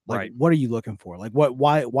Oriental, like Right. what are you looking for? Like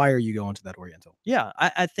why are you going to that Oriental? Yeah,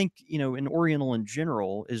 I think, an Oriental in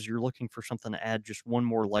general is you're looking for something to add just one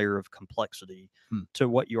more layer of complexity Hmm. to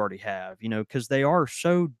what you already have, because they are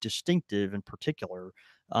so distinctive and particular,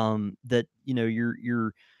 that,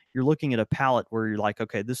 you're looking at a palette where you're like,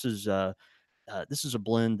 okay, this is a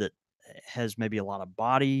blend that has maybe a lot of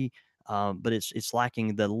body, but it's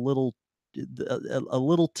lacking the little a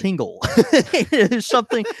little tingle. It's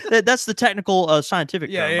something that's the technical scientific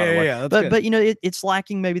Yeah, term, by yeah, the yeah, way. yeah. That's But good. it's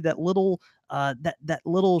lacking maybe that little that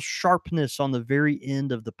little sharpness on the very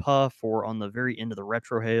end of the puff or on the very end of the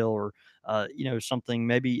retrohale, or something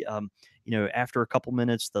maybe after a couple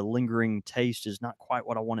minutes the lingering taste is not quite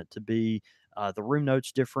what I want it to be. The room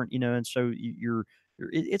note's different, and so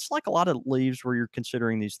it's like a lot of leaves where you're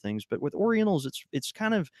considering these things, but with Orientals, it's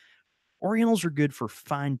kind of Orientals are good for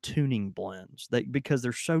fine tuning blends because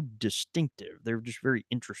they're so distinctive. They're just very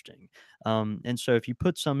interesting. And so if you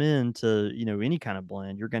put some into any kind of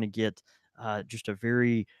blend, you're going to get just a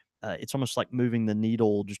very it's almost like moving the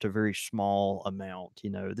needle just a very small amount.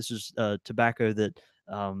 This is tobacco that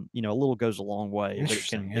a little goes a long way, but it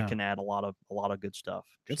Interesting. can it Yeah. can add a lot of good stuff.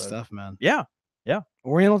 Good So stuff, man. yeah, yeah,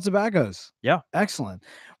 Oriental tobaccos. yeah. Excellent.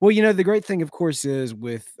 Well, the great thing, of course, is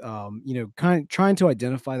with kind of trying to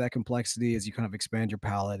identify that complexity as you kind of expand your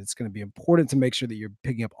palate. It's going to be important to make sure that you're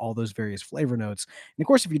picking up all those various flavor notes. And of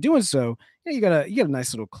course, if you're doing so, you got a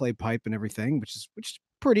nice little clay pipe and everything, which is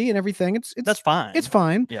pretty and everything. It's That's it's it's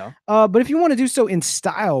fine. fine. Yeah. But if you want to do so in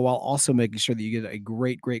style while also making sure that you get a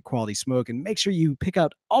great quality smoke and make sure you pick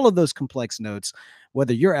out all of those complex notes,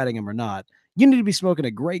 whether you're adding them or not, you need to be smoking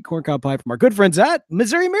a great corncob pipe from our good friends at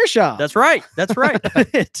Missouri Meerschaum. That's right. That's right.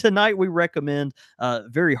 Tonight we recommend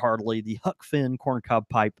very heartily the Huck Finn corncob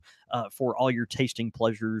pipe for all your tasting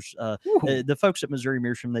pleasures. Ooh, The folks at Missouri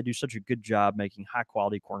Meerschaum, they do such a good job making high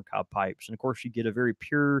quality corncob pipes, and of course you get a very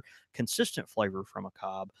pure, consistent flavor from a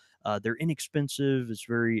cob. They're inexpensive. It's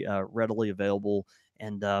very readily available.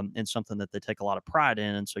 And something that they take a lot of pride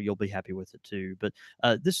in, and so you'll be happy with it too. But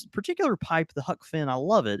this particular pipe, the Huck Finn, I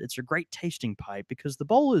love it. It's a great tasting pipe because the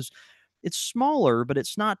bowl it's smaller, but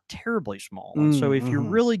it's not terribly small. And so if you're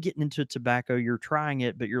mhm. really getting into tobacco, you're trying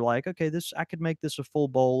it, but you're like, okay, this I could make this a full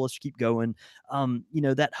bowl. Let's keep going.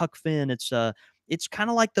 That Huck Finn, it's kind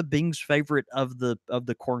of like the Bing's favorite of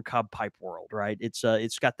the corncob pipe world, right? It's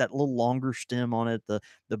got that little longer stem on it.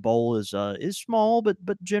 The bowl is small but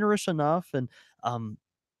generous enough, and um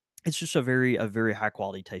it's just a very high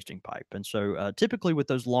quality tasting pipe. And so typically with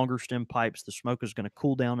those longer stem pipes, the smoke is going to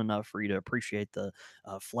cool down enough for you to appreciate the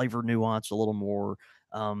flavor nuance a little more.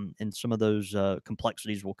 And some of those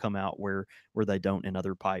complexities will come out where they don't in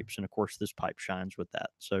other pipes. And of course, this pipe shines with that.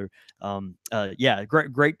 So yeah,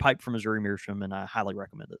 great pipe from Missouri Meerschaum, and I highly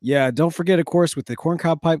recommend it. Yeah, don't forget, of course, with the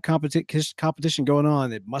corncob pipe competition going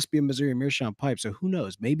on, it must be a Missouri Meerschaum pipe. So who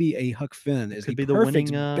knows? Maybe a Huck Finn It is could the be the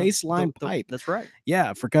perfect winning baseline pipe. that's right.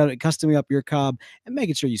 Yeah, for customing up your cob and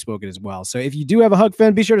making sure you smoke it as well. So if you do have a Huck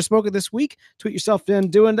Finn, be sure to smoke it this week. Tweet yourself in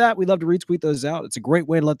doing that. We love to retweet those out. It's a great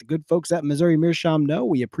way to let the good folks at Missouri Meerschaum know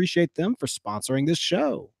we appreciate them for sponsoring this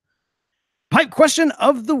show. Pipe question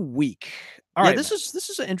of the week. All Yeah, right, this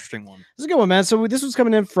is an interesting one. this is a good one, man. So this was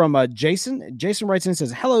coming in from Jason. Jason writes in and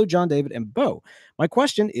says, "Hello, John, David, and Beau. My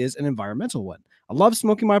question is an environmental one. I love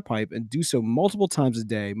smoking my pipe and do so multiple times a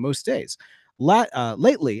day, most days.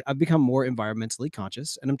 Lately, I've become more environmentally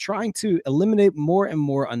conscious, and I'm trying to eliminate more and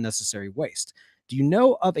more unnecessary waste. Do you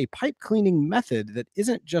know of a pipe cleaning method that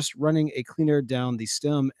isn't just running a cleaner down the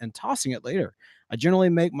stem and tossing it later? I generally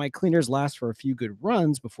make my cleaners last for a few good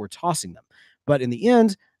runs before tossing them, but in the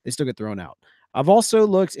end, they still get thrown out. I've also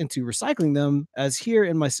looked into recycling them, as here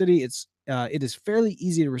in my city, it is fairly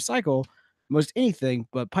easy to recycle most anything,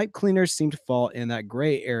 but pipe cleaners seem to fall in that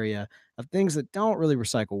gray area of things that don't really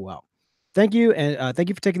recycle well. Thank you, and thank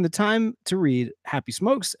you for taking the time to read Happy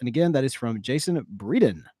Smokes. And again, that is from Jason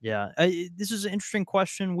Breeden. Yeah, this is an interesting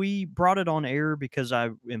question. We brought it on air because I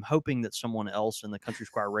am hoping that someone else in the Country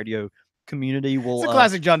Squire radio community It's will a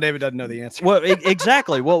classic. John David doesn't know the answer. well,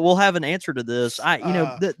 exactly. Well, we'll have an answer to this.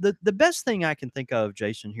 Uh, The best thing I can think of,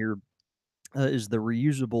 Jason, here is the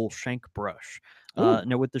reusable shank brush. oh,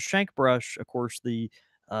 Now, with the shank brush, of course,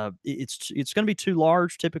 it's going to be too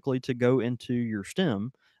large typically to go into your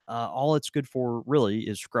stem. All it's good for really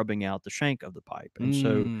is scrubbing out the shank of the pipe, and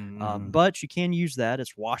so, mm, but you can use that.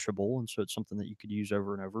 It's washable, and so it's something that you could use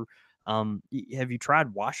over and over. Have you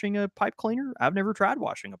tried washing a pipe cleaner? I've never tried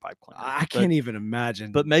washing a pipe cleaner, I but can't even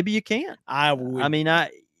imagine. maybe you can. I I would. mean,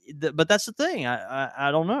 but that's the thing.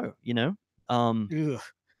 I don't know. Um, Ugh.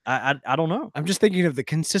 I don't know. I'm just thinking of the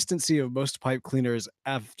consistency of most pipe cleaners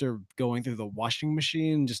after going through the washing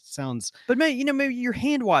machine. Just sounds But maybe you're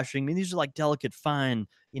hand washing. I mean, these are like delicate, fine,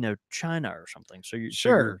 china or something.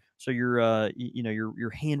 sure.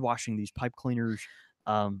 You're hand washing these pipe cleaners.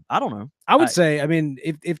 I don't know. I would say, I mean,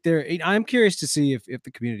 if they're, I'm curious to see if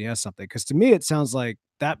the community has something, because to me it sounds like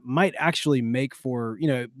that might actually make for,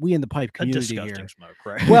 we in the pipe A community disgusting here. smoke,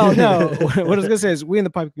 right? Well, no, what I was gonna say is we in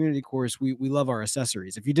the pipe community, of course, we love our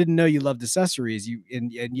accessories. If you didn't know you loved accessories,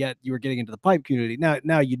 and yet you were getting into the pipe community,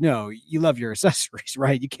 now you love your accessories,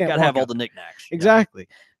 right? You can't Gotta have all the knickknacks. exactly.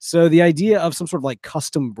 So the idea of some sort of like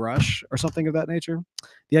custom brush or something of that nature,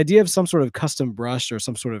 the idea of some sort of custom brush or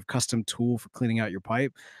some sort of custom tool for cleaning out your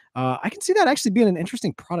pipe, I can see that actually being an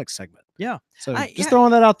interesting product segment. Yeah. So just throwing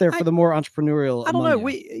that out there for I the more entrepreneurial. I don't know.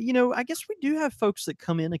 You. I guess we do have folks that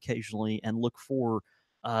come in occasionally and look for,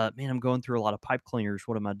 man, I'm going through a lot of pipe cleaners.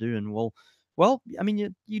 What am I doing? Well, I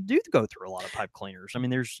mean, you do go through a lot of pipe cleaners. I mean,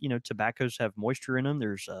 there's, tobaccos have moisture in them.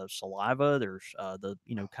 There's saliva. There's the,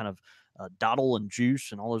 kind of dottle and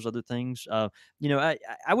juice and all those other things. I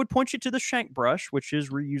would point you to the shank brush, which is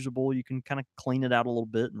reusable. You can kind of clean it out a little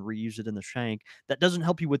bit and reuse it in the shank. That doesn't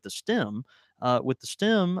help you with the stem. With the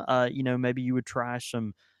stem, maybe you would try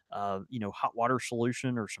some hot water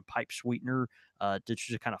solution or some pipe sweetener to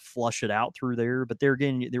just kind of flush it out through there. But there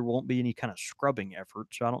again, there won't be any kind of scrubbing effort.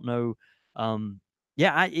 So I don't know.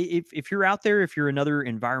 If you're out there, if you're another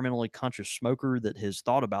environmentally conscious smoker that has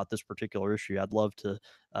thought about this particular issue, I'd love to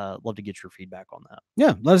get your feedback on that.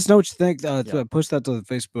 Yeah, let us know what you think. Post that to the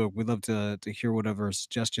Facebook. We'd love to hear whatever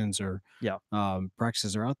suggestions or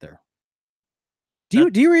practices are out there. Do you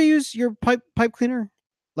reuse your pipe cleaner?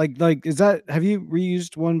 Like have you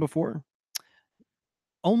reused one before?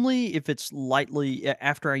 Only if it's lightly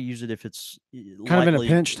after I use it, if it's kind of in a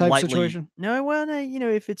pinch type situation. No, well,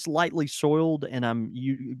 if it's lightly soiled and I'm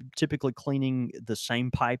typically cleaning the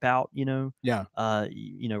same pipe out, Yeah.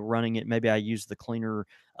 Running it. Maybe I use the cleaner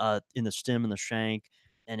in the stem and the shank,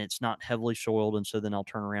 and it's not heavily soiled, and so then I'll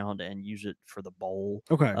turn around and use it for the bowl.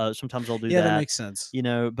 Okay. Sometimes I'll do that. Yeah, that makes sense.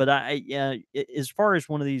 But as far as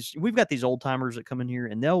one of these, we've got these old timers that come in here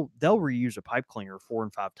and they'll reuse a pipe cleaner 4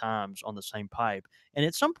 and 5 times on the same pipe. And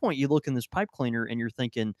at some point you look in this pipe cleaner and you're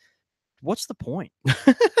thinking, what's the point?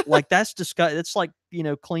 Like that's disgusting. It's like,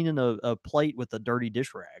 cleaning a plate with a dirty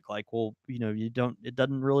dish rag. Like, well, it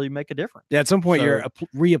doesn't really make a difference. Yeah. At some point you're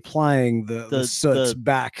reapplying the soots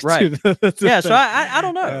back. Right. To the So I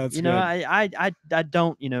don't know. I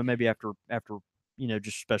don't, maybe after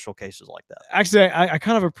just special cases like that. Actually, I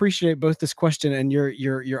kind of appreciate both this question and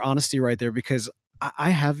your honesty right there, because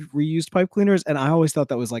I have reused pipe cleaners, and I always thought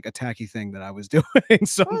that was like a tacky thing that I was doing.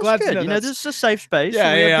 So I'm glad to know this is a safe space.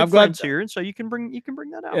 Yeah, I'm glad here, and so you can bring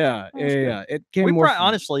that out. Yeah, yeah. It came more.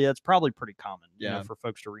 Honestly, it's probably pretty common. For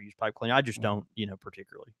folks to reuse pipe cleaner. I just don't,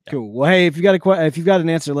 particularly. Yeah. Cool. Well, hey, if you've got an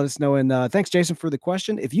answer, let us know. And thanks, Jason, for the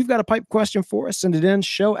question. If you've got a pipe question for us, send it in.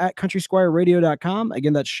 show@countrysquireradio.com.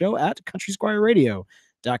 Again, that's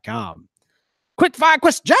show@countrysquireradio.com. Quick fire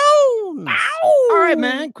questions. All right,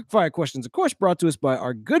 man. Quick fire questions, of course, brought to us by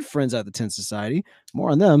our good friends at the Tin Society. More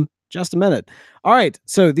on them just a minute. All right,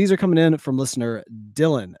 so these are coming in from listener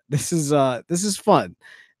Dylan. This is fun.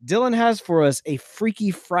 Dylan has for us a Freaky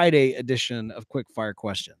Friday edition of quick fire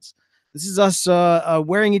questions. This is us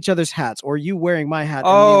wearing each other's hats, or you wearing my hat.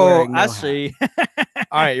 Oh, I see. All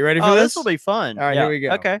right, you ready for this? This will be fun. All right, here we go.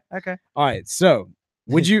 Okay. All right, so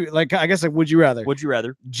would you would you rather? Would you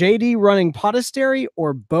rather JD running Podastery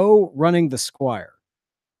or Beau running the Squire?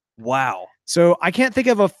 Wow. So I can't think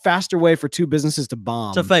of a faster way for two businesses to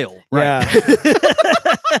bomb. To fail. Right. Yeah.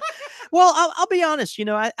 Well, I'll be honest.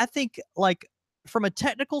 I think like from a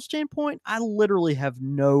technical standpoint, I literally have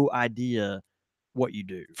no idea what you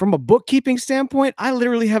do. From a bookkeeping standpoint, I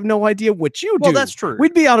literally have no idea what you do. Well, that's true.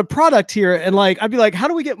 We'd be out of product here, and I'd be like, how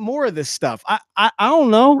do we get more of this stuff? I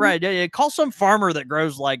don't know. Right. Yeah. Call some farmer that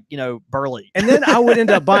grows burley. And then I would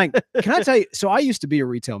end up buying. Can I tell you? So I used to be a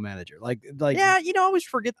retail manager. Yeah, I always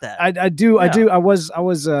forget that. I do. I was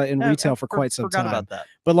in retail for quite some time. Forgot about that.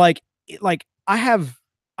 But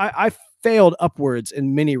I failed upwards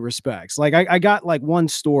in many respects. I got one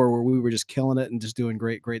store where we were just killing it and just doing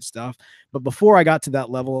great stuff. But before I got to that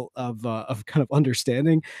level of kind of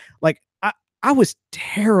understanding, I was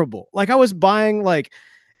terrible. I was buying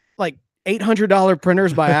 $800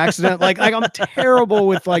 printers by accident. I'm terrible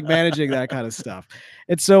with managing that kind of stuff.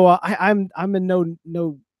 And so I'm in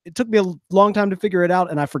no. It took me a long time to figure it out,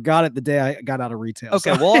 and I forgot it the day I got out of retail.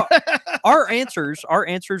 Okay, well, our answers are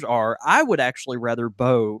I would actually rather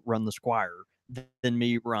Beau run the Squire than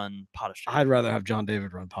me run Potastery. I'd rather have John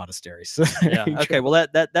David run Potastery. So Yeah. Okay. go. Well,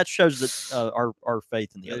 that shows that our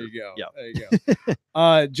faith in the There other. you go. Yeah. There you go.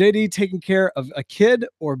 JD taking care of a kid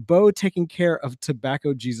or Beau taking care of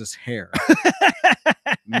Tobacco Jesus hair?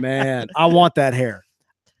 Man, I want that hair.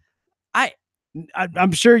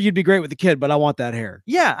 I'm sure you'd be great with the kid, but I want that hair.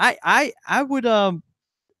 Yeah. I would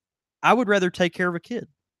rather take care of a kid.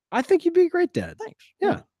 I think you'd be a great dad. Thanks.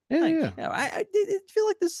 Yeah. Thanks. Yeah. I feel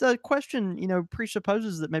like this question,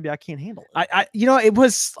 presupposes that maybe I can't handle it. It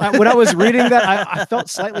was when I was reading that, I felt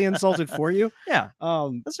slightly insulted for you. Yeah.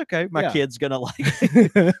 That's okay. My kid's gonna like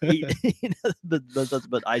eat,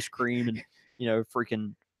 but ice cream and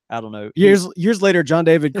freaking, I don't know. Years later, John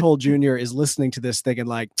David Cole Jr. is listening to this, thinking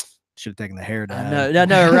like, should have taken the hair down.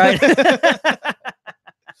 No, right?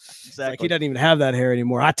 Exactly. Like he doesn't even have that hair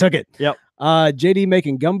anymore. I took it. Yep. JD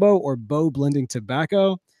making gumbo or Beau blending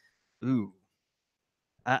tobacco? Ooh.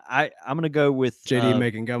 I'm gonna go with JD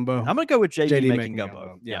making gumbo. I'm gonna go with JD making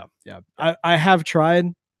gumbo. Yeah. I have tried.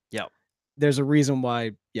 Yeah. There's a reason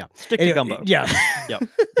why. Yeah. Stick to gumbo. Yeah. Yep.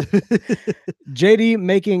 JD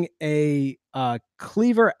making a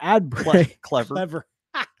cleaver ad break. Clever.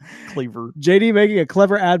 Cleaver. JD making a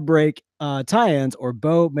clever ad break tie-ins or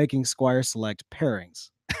Beau making Squire Select pairings.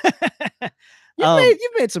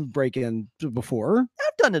 You've made some break-in before.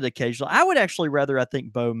 I've done it occasionally. I would actually rather, I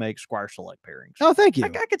think, Beau make Squire Select pairings. Oh, thank you. I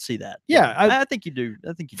could see that. Yeah, I think you do.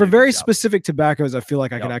 For very specific tobaccos, I feel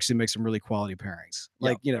like I could actually make some really quality pairings.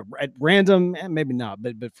 Like at random, maybe not,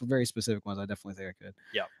 but for very specific ones, I definitely think I could.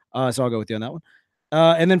 Yeah. So I'll go with you on that one.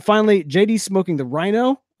 And then finally, JD smoking the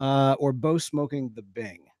Rhino or Beau smoking the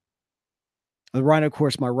Bing. The Rhino, of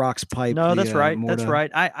course, my rocks pipe. No, that's right. That's right.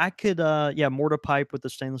 I could, mortar pipe with the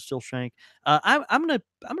stainless steel shank. I'm gonna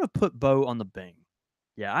put Beau on the Bing.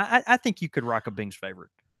 Yeah, I think you could rock a Bing's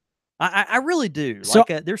favorite. I really do. So,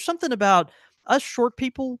 there's something about us short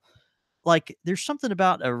people. Like, there's something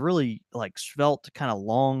about a really svelte kind of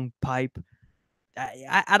long pipe.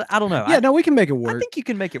 I don't know. Yeah, no, we can make it work. I think you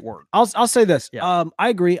can make it work. I'll say this. Yeah. I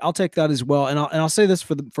agree. I'll take that as well. And I'll say this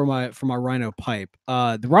for my Rhino pipe.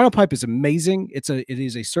 The Rhino pipe is amazing. It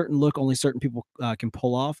is a certain look only certain people can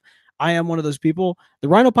pull off. I am one of those people. The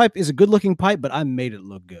Rhino pipe is a good looking pipe, but I made it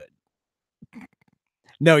look good.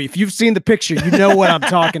 No, if you've seen the picture, you know what I'm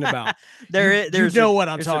talking about. You know what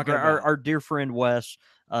I'm talking about. Our dear friend Wes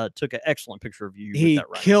took an excellent picture of you. He with that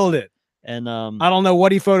Rhino killed pipe. it. And I don't know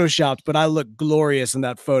what he photoshopped, but I look glorious in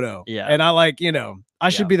that photo. Yeah. And I I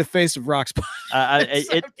should be the face of Rock's.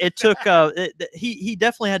 It took he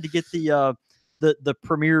definitely had to get the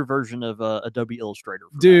premiere version of Adobe Illustrator.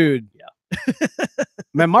 Dude. Yeah.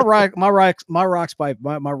 Man, my rocks pipe,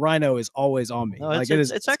 my Rhino is always on me. No, it's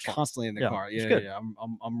excellent. Constantly in the car. Yeah.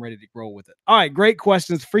 I'm ready to roll with it. All right, great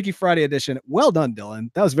questions. Freaky Friday edition. Well done,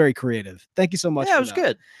 Dylan. That was very creative. Thank you so much. Yeah, it was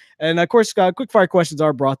good. And of course, quick fire questions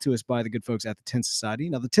are brought to us by the good folks at the Tin Society.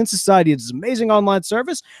 Now, the Tin Society is an amazing online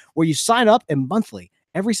service where you sign up and monthly,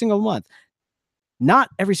 every single month. Not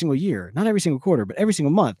every single year, not every single quarter, but every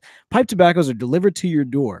single month, pipe tobaccos are delivered to your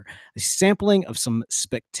door. A sampling of some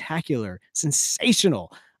spectacular,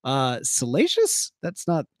 sensational, salacious? That's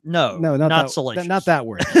not not that, salacious. Not that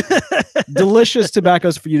word. Delicious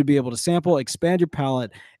tobaccos for you to be able to sample, expand your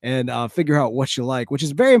palate, and figure out what you like, which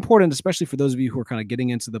is very important, especially for those of you who are kind of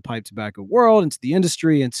getting into the pipe tobacco world, into the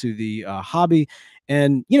industry, into the hobby.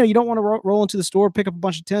 And you don't want to roll into the store, pick up a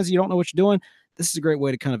bunch of tins, you don't know what you're doing. This is a great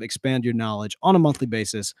way to kind of expand your knowledge on a monthly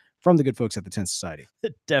basis from the good folks at the Tin Society.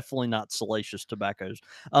 Definitely not salacious tobaccos.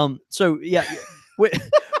 So yeah,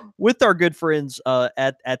 with our good friends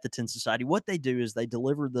at the Tin Society, what they do is they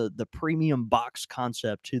deliver the premium box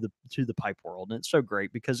concept to the pipe world, and it's so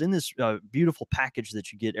great because in this beautiful package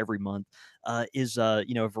that you get every month is a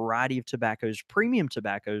variety of tobaccos, premium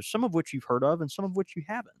tobaccos, some of which you've heard of and some of which you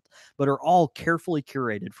haven't, but are all carefully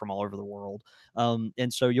curated from all over the world.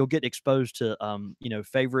 And so you'll get exposed to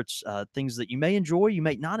favorites, things that you may enjoy, you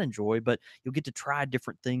may not enjoy, but you'll get to try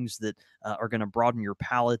different things that are going to broaden your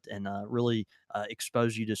palate and really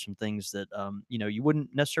expose you to some things that you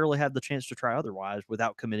wouldn't necessarily have the chance to try otherwise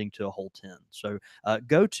without committing to a whole tin. So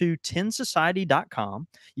go to tinsociety.com.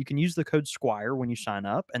 You can use the code Squire when you sign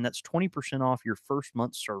up, and that's 20% off your first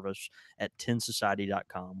month's service at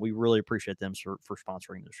tinsociety.com. We really appreciate them for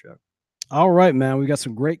sponsoring this show. All right, man. We got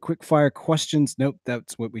some great quick fire questions. Nope,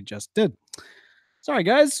 that's what we just did. Sorry,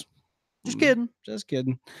 guys. Just kidding. Just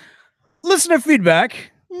kidding. Listener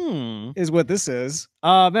feedback Hmm. is what this is.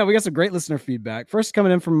 Man, we got some great listener feedback. First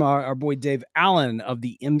coming in from our boy Dave Allen of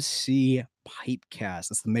the MC Pipecast.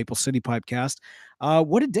 That's the Maple City Pipecast.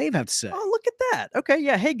 What did Dave have to say? Oh, look at that. Okay,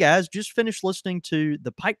 yeah. Hey guys, just finished listening to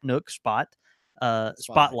the Pipe Nook spot. Spotlight.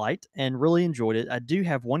 Spotlight, and really enjoyed it. I do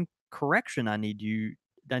have one correction I need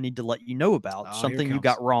to let you know about, Oh, here it something you comes.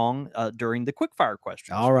 got wrong during the quickfire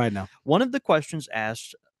questions. All right now. One of the questions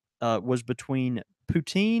asked was between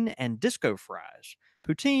poutine and disco fries.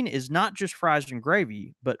 Poutine is not just fries and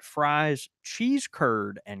gravy, but fries, cheese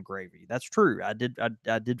curd, and gravy. That's true. I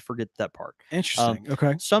did forget that part. Um, Interesting.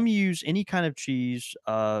 Okay. some use any kind of cheese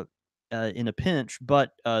in a pinch,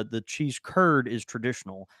 but the cheese curd is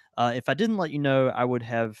traditional. If I didn't let you know, I would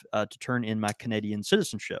have to turn in my Canadian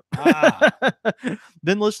citizenship. Ah,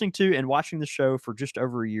 Been listening to and watching the show for just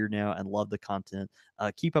over a year now and love the content.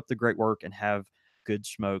 Keep up the great work and have good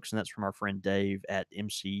smokes. And that's from our friend Dave at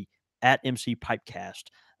MC Pipecast.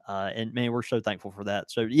 And man, we're so thankful for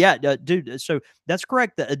that. So yeah, dude. So that's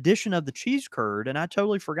correct. The addition of the cheese curd, and I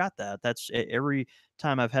totally forgot that. That's every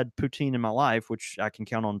time I've had poutine in my life, which I can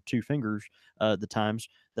count on two fingers. The times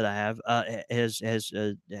that I have has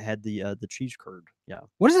had the cheese curd. Yeah,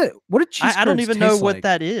 what is it? What do cheese I don't curds even know taste what like?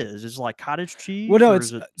 that is. Is it like cottage Well, cheese no, or it's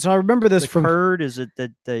is it so I remember this the from. curd? Is it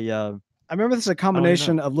that they? I remember this is a I don't even know.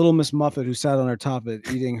 combination of Little Miss Muffet who sat on her top at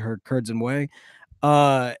eating her curds and whey,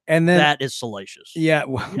 and then That is salacious. yeah,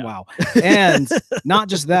 Yeah. wow, and not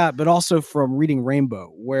just that, but also from reading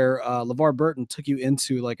Rainbow, where LeVar Burton took you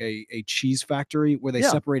into like a cheese factory where they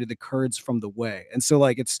Yeah. separated the curds from the whey, and so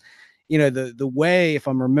like it's the whey, if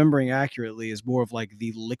I'm remembering accurately, is more of like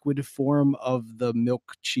the liquid form of the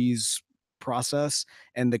milk cheese process,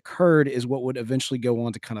 and the curd is what would eventually go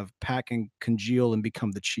on to kind of pack and congeal and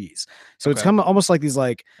become the cheese. So it's Okay. kind of almost like these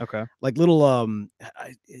Okay. like little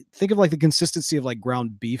think of like the consistency of like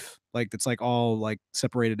ground beef, like that's like all like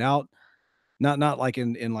separated out, not like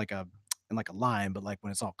in like a lime, but like when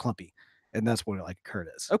it's all clumpy, and that's what like a curd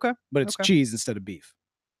is, Okay. but it's Okay. cheese instead of beef,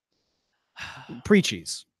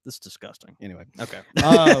 pre-cheese That's disgusting. anyway. Okay.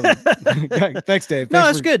 Thanks, Dave. No, Thanks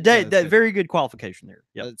that's for good. yeah, that's good. Very good qualification there.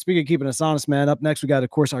 Yep. Speaking of keeping us honest, man, up next we got, of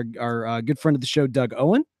course, our good friend of the show, Doug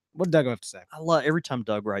Owen. What did Doug have to say? I love every time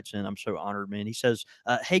Doug writes in. I'm so honored, man. He says,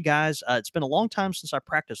 "Hey guys, it's been a long time since I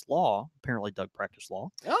practiced law. Apparently, Doug practiced law,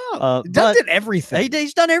 Oh, Doug but did everything.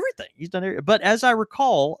 he's done everything. He's done everything. But as I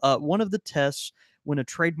recall, one of the tests when a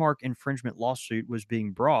trademark infringement lawsuit was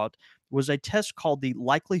being brought was a test called the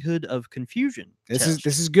likelihood of confusion test.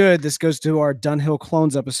 This is good. This goes to our Dunhill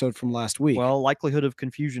Clones episode from last week. Well, likelihood of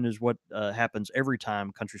confusion is what happens every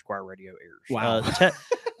time Country Squire Radio airs. Wow.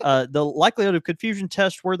 The likelihood of confusion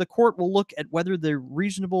test, where the court will look at whether a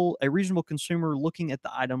reasonable consumer looking at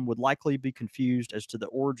the item would likely be confused as to the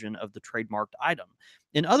origin of the trademarked item.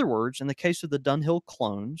 In other words, in the case of the Dunhill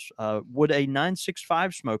clones, would a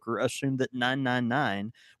 965 smoker assume that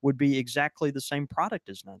 999 would be exactly the same product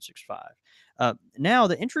as 965? Now,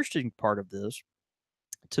 the interesting part of this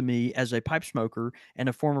to me as a pipe smoker and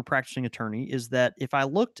a former practicing attorney is that if I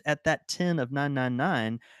looked at that tin of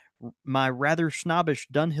 999, my rather snobbish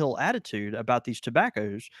Dunhill attitude about these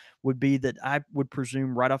tobaccos would be that I would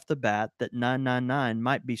presume right off the bat that 999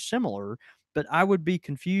 might be similar, but I would be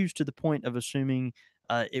confused to the point of assuming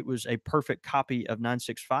it was a perfect copy of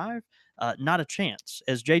 965. Not a chance.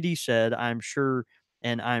 As JD said, I'm sure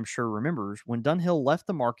remembers, when Dunhill left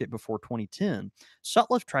the market before 2010,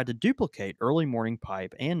 Sutliff tried to duplicate Early Morning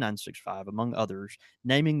Pipe and 965, among others,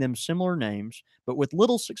 naming them similar names, but with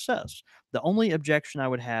little success. The only objection I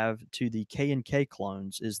would have to the K&K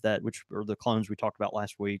clones is that, which are the clones we talked about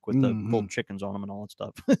last week with the little chickens on them and all that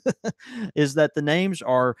stuff, is that the names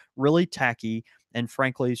are really tacky and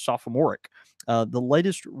frankly sophomoric. The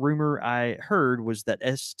latest rumor I heard was that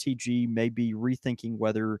STG may be rethinking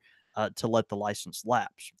whether to let the license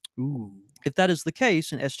lapse. Ooh. If that is the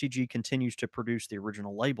case and STG continues to produce the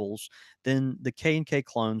original labels, then the K&K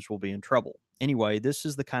clones will be in trouble. Anyway, this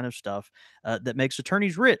is the kind of stuff that makes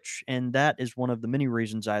attorneys rich, and that is one of the many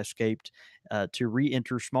reasons I escaped to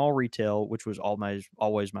re-enter small retail, which was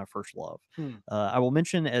always my first love. I will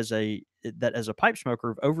mention as a pipe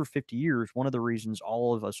smoker of over 50 years, one of the reasons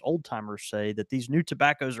all of us old timers say that these new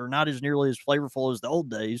tobaccos are not as nearly as flavorful as the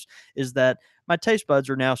old days is that my taste buds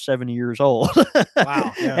are now 70 years old.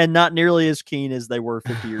 Wow. Yeah. And not nearly as keen as they were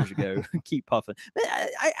 50 years ago. Keep puffing.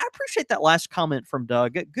 I appreciate that last comment from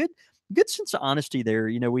Doug. Good sense of honesty there.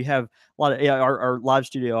 We have a lot of our live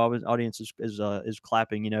studio audience is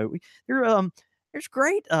clapping. There's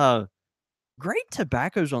great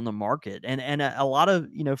tobaccos on the market, and a lot of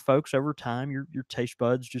folks over time, your taste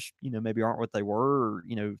buds just maybe aren't what they were, or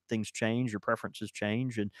things change, your preferences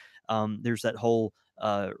change, and there's that whole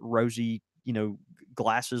rosy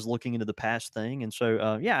glasses looking into the past thing. And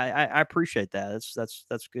so yeah, I appreciate that.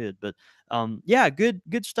 That's good. But yeah,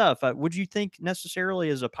 good stuff. Would you think necessarily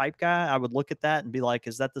as a pipe guy I would look at that and be like,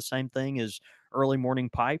 is that the same thing as early morning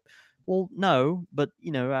pipe? Well, no, but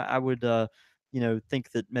I would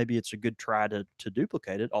think that maybe it's a good try to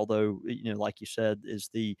duplicate it. Although like you said, is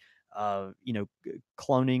the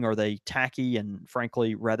cloning, are they tacky and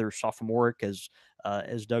frankly rather sophomoric, as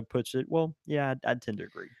Doug puts it? Well, yeah, I'd tend to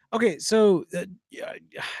agree. Okay, so yeah,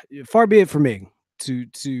 far be it for me to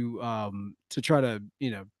try to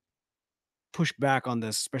push back on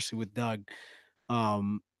this, especially with Doug,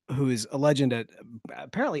 um, who is a legend at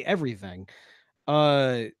apparently everything.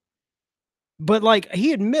 Uh, but like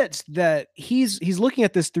he admits that he's looking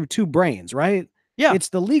at this through two brains, right? Yeah, It's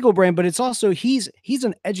the legal brain, but it's also he's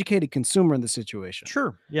an educated consumer in the situation.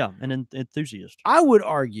 sure. Yeah, an enthusiast. I would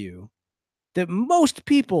argue that most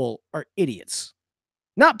people are idiots.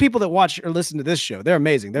 Not people that watch or listen to this show. They're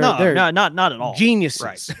amazing. No, They're no, not at all. Right.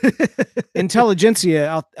 geniuses. Intelligentsia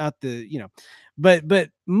out the, but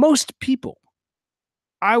most people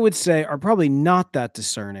I would say are probably not that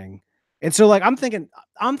discerning. And so like I'm thinking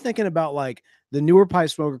about like the newer pipe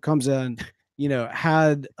smoker comes in,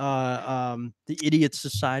 had The Idiot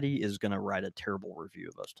Society is going to write a terrible review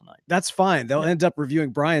of us tonight. that's fine. They'll end up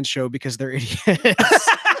reviewing Brian's show because they're idiots.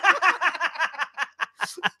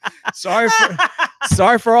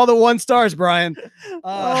 Sorry for all the 1 stars, Brian.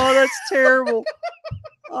 Oh, that's terrible.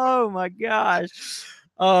 Oh my gosh.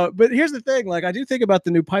 But here's the thing, like I do think about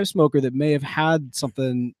the new pipe smoker that may have had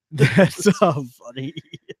something that's Funny.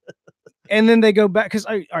 and then they go back because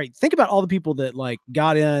all right, think about all the people that like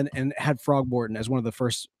got in and had Frogmorton as one of the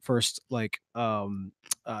first like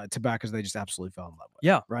tobaccos they just absolutely fell in love with.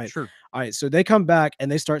 Yeah, Right. sure. All right. So they come back and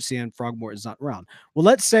they start seeing Frogmorton's not around. Well,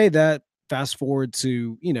 let's say that fast forward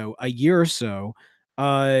to, a year or so,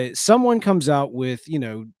 someone comes out with,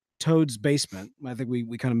 Toad's Basement. I think we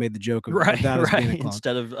kind of made the joke of Right, that as being a right. clone.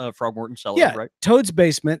 Instead of Frogmorton Cellar, Yeah, right? Toad's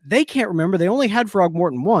Basement. They can't remember. They only had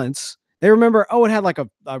Frogmorton once. They remember, oh, it had like a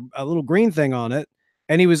little green thing on it,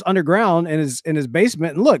 and he was underground in his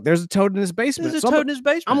basement. And look, there's a toad in his basement. There's a So toad in his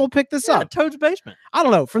basement. I'm gonna pick this Yeah, up. Toad's basement I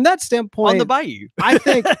don't know. From that on standpoint, the bayou.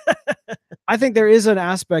 I think there is an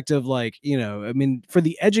aspect of like, I mean, for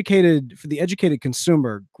the educated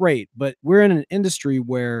consumer, great, but we're in an industry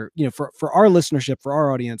where, for our listenership, for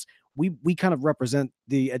our audience, we kind of represent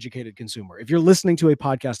the educated consumer. If you're listening to a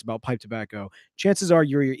podcast about pipe tobacco, chances are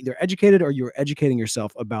you're either educated or you're educating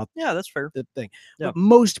yourself about Yeah, that's fair. the thing. Yeah. But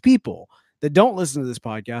most people that don't listen to this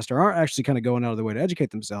podcast or aren't actually kind of going out of their way to educate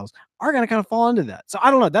themselves are going to kind of fall into that. So I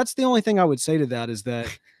don't know. That's the only thing I would say to that is that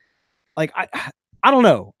like I don't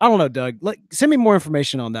know. Doug. Like, send me more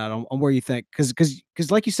information on that, on where you think,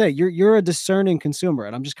 because like you say, you're a discerning consumer,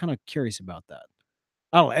 and I'm just kind of curious about that.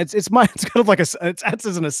 Oh, it's it's kind of like it's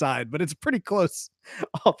as an aside, but it's pretty close,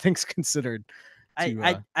 all things considered.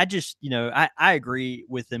 I just I agree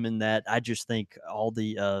with him in that. I just think all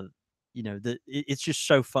the it's just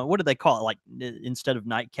so fun. What do they call it? Like instead of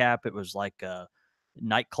nightcap, it was like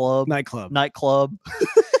nightclub. Nightclub.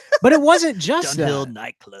 But it wasn't just Dunhill that.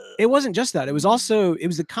 nightclub. It wasn't just that. It was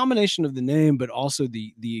the combination of the name, but also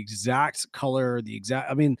the exact color,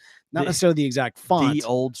 I mean, not necessarily the exact font. The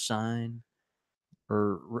old sign,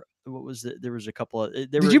 or what was it? There was a couple of.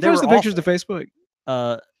 Did you post the pictures to Facebook?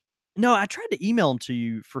 No, I tried to email them to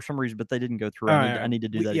you for some reason, but they didn't go through. I need to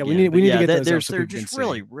do that. Yeah, again. we need to get those. They're just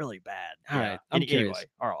really, really bad. All right, I'm curious. Anyway,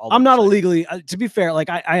 all right, I'm not illegally. To be fair, like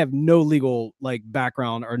I have no legal like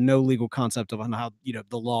background or no legal concept of how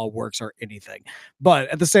the law works or anything. But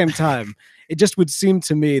at the same time, it just would seem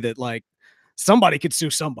to me that like somebody could sue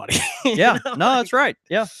somebody. Yeah, no, that's right.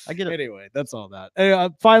 Yeah, I get it. Anyway, that's all that.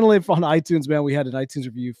 Finally, on iTunes, man, we had an iTunes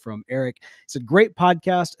review from Eric. He said, "Great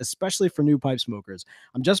podcast, especially for new pipe smokers.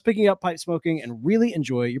 I'm just picking up pipe smoking and really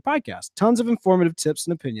enjoy your podcast. Tons of informative tips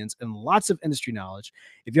and opinions and lots of industry knowledge.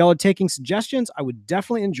 If y'all are taking suggestions, I would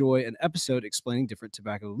definitely enjoy an episode explaining different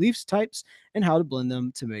tobacco leaves types and how to blend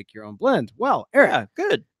them to make your own blend." Well, Eric, yeah,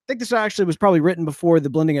 good. I think this actually was probably written before the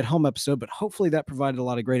blending at home episode, but hopefully that provided a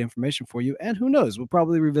lot of great information for you. And who knows, we'll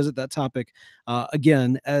probably revisit that topic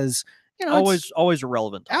again, as always a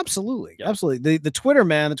relevant topic. Absolutely. Yep. Absolutely. The Twitter,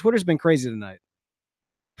 man, the Twitter's been crazy tonight.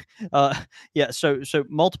 Yeah, so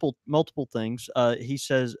multiple things. He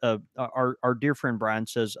says, our dear friend Brian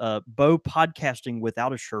says, Beau podcasting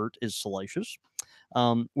without a shirt is salacious,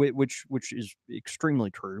 which is extremely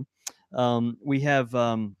true. We have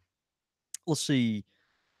let's see.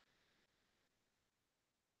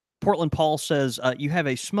 Portland Paul says, you have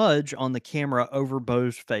a smudge on the camera over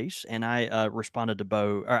Beau's face. And I responded to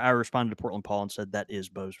Portland Paul and said, that is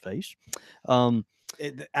Beau's face.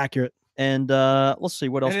 Accurate. And let's see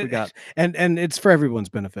what else we got. And it's for everyone's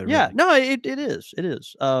benefit. Yeah, really. no, it is. It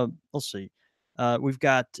is. Let's see. We've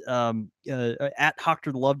got at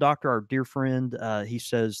Doctor the Love Doctor, our dear friend. He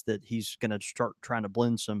says that he's going to start trying to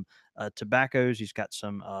blend some tobaccos. He's got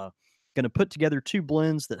some. Going to put together 2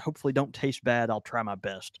 blends that hopefully don't taste bad. I'll try my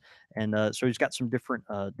best, and so he's got some different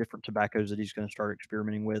tobaccos that he's going to start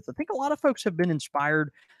experimenting with. I think a lot of folks have been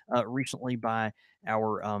inspired recently by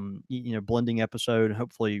our blending episode, and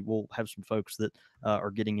hopefully we'll have some folks that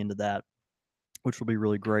are getting into that, which will be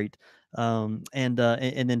really great. And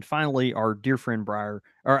then finally, our dear friend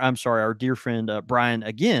our dear friend Brian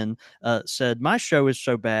again said, "My show is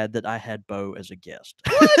so bad that I had Beau as a guest."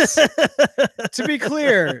 What? To be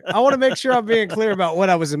clear, I want to make sure I'm being clear about what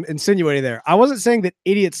I was insinuating there. I wasn't saying that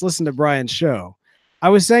idiots listen to Brian's show. I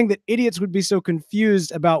was saying that idiots would be so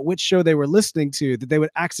confused about which show they were listening to that they would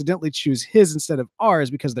accidentally choose his instead of ours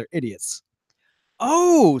because they're idiots.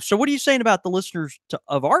 Oh, so what are you saying about the listeners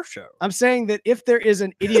of our show? I'm saying that if there is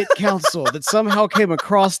an idiot council that somehow came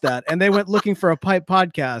across that and they went looking for a pipe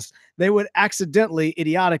podcast, they would accidentally,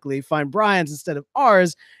 idiotically find Brian's instead of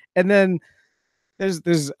ours. And then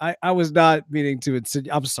I was not meaning to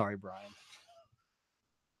insinuate. I'm sorry, Brian.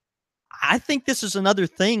 I think this is another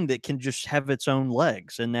thing that can just have its own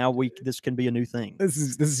legs, and now this can be a new thing. This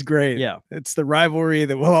is great. Yeah, it's the rivalry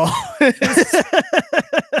that will always.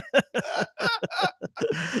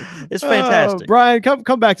 It's fantastic. Brian,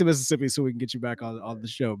 come back to Mississippi so we can get you back on the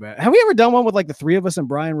show, man. Have we ever done one with like the 3 of us and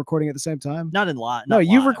Brian recording at the same time? Not in live. No,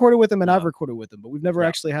 you've recorded with him and I've recorded with him, but we've never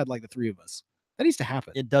actually had like the 3 of us. That needs to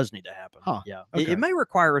happen. It does need to happen. Huh. Yeah. Okay. It may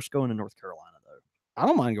require us going to North Carolina, though. I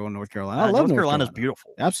don't mind going to North Carolina. I love North Carolina's Carolina.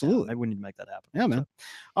 beautiful. Absolutely. Yeah, maybe we need to make that happen. Yeah, man.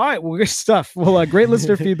 All right. Well, good stuff. Well, great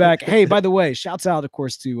listener feedback. Hey, by the way, shouts out, of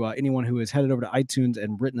course, to anyone who has headed over to iTunes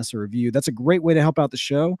and written us a review. That's a great way to help out the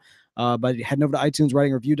show. But heading over to iTunes,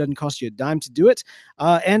 writing a review doesn't cost you a dime to do it.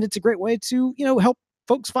 And it's a great way to, help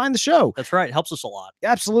folks find the show. That's right. It helps us a lot.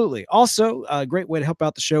 Absolutely. Also, a great way to help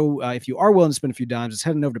out the show, if you are willing to spend a few dimes, is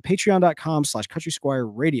heading over to patreon.com/Country Squire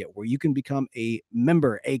Radio, where you can become a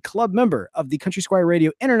club member of the Country Squire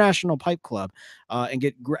Radio International Pipe Club, and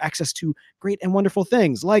get access to great and wonderful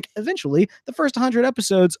things, like eventually the first 100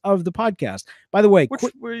 episodes of the podcast. By the way, which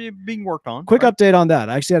we're being worked on. Quick update on that.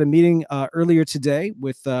 I actually had a meeting earlier today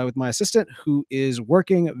with my assistant, who is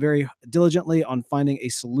working very diligently on finding a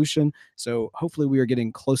solution. So hopefully we are getting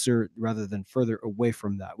closer rather than further away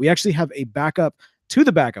from that. We actually have a backup to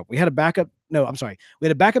the backup. We had a backup. No, I'm sorry. We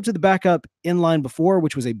had a backup to the backup in line before,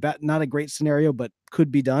 which was not a great scenario, but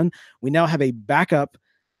could be done. We now have a backup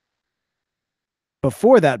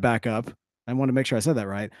before that backup. I want to make sure I said that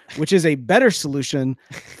right, which is a better solution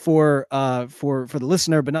for the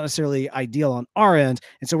listener, but not necessarily ideal on our end.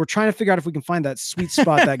 And so we're trying to figure out if we can find that sweet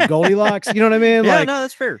spot, that Goldilocks. You know what I mean? Yeah, no,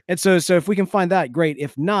 that's fair. And so if we can find that, great.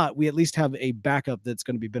 If not, we at least have a backup that's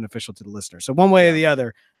going to be beneficial to the listener. So one way or the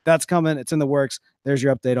other, that's coming. It's in the works. There's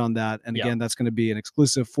your update on that. And again, that's going to be an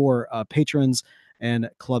exclusive for patrons and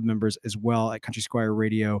club members as well. At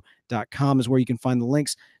countrysquireradio.com is where you can find the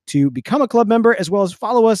links to become a club member, as well as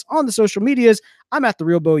follow us on the social medias. I'm at The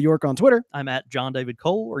Real Beau York on Twitter. I'm at John David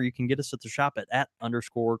Cole, or you can get us at the shop at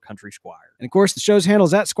 _Country Squire. And of course, the show's handle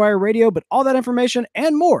is at Squire Radio, but all that information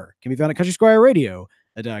and more can be found at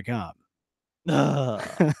countrysquireradio.com. Dude, I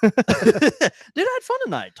had fun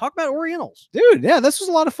tonight. Talk about Orientals. Dude, yeah, this was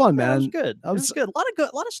a lot of fun, man. That was good. It was good. A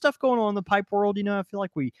lot of stuff going on in the pipe world. I feel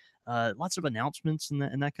like we lots of announcements and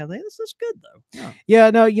that kind of thing. This is good though.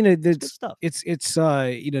 Yeah, no, there's good stuff. It's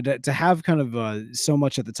to have kind of so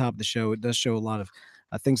much at the top of the show. It does show a lot of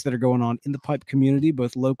things that are going on in the pipe community,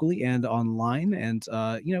 both locally and online, and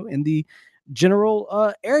in the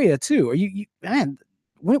general area too. Are you man?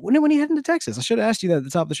 When are you heading to Texas? I should have asked you that at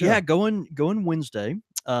the top of the show. Yeah, going Wednesday.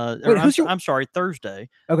 Wait, I'm sorry, Thursday.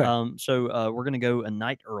 Okay. So we're gonna go a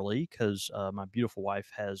night early because my beautiful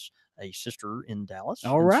wife has a sister in Dallas.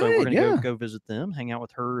 All right. So we're gonna go visit them, hang out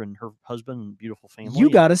with her and her husband and beautiful family.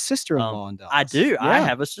 You got a sister-in-law in Dallas. I do. Yeah. I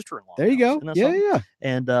have a sister-in-law. There you go. Yeah.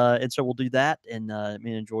 And so we'll do that and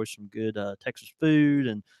enjoy some good Texas food,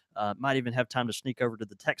 and might even have time to sneak over to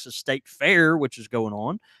the Texas State Fair, which is going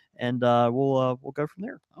on. And we'll go from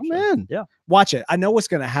there. Oh, man. Yeah. Watch it. I know what's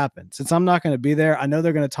going to happen. Since I'm not going to be there, I know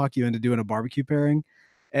they're going to talk you into doing a barbecue pairing.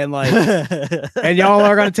 And and y'all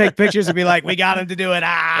are going to take pictures and be like, we got him to do it. We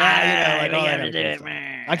got to do it,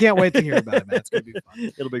 man. I can't wait to hear about it, man. It's going to be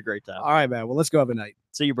fun. It'll be a great time. All right, man. Well, let's go have a night.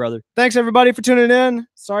 See you, brother. Thanks, everybody, for tuning in.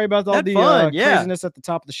 Sorry about all the craziness at the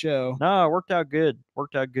top of the show. No, it worked out good.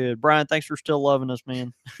 Brian, thanks for still loving us,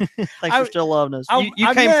 man. Thanks for still loving us.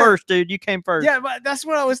 You came first, dude. You came first. Yeah, but that's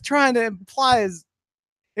what I was trying to imply is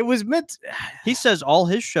it was meant. He says all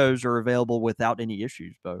his shows are available without any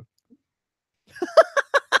issues, Beau.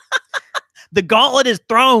 The gauntlet is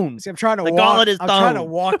thrown. See, I'm trying to The walk. gauntlet is I'm trying to thrown.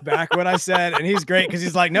 walk back what I said, and he's great because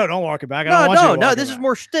he's like, no, don't walk it back. I No, don't want you to no. walk This it is back.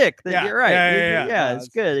 more shtick. Yeah, You're right. yeah. No, It's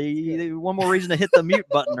good. One more reason to hit the mute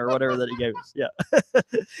button or whatever that he gave us. Yeah.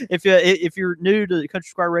 If you're new to Country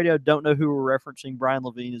Squire Radio, don't know who we're referencing. Brian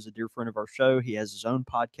Levine is a dear friend of our show. He has his own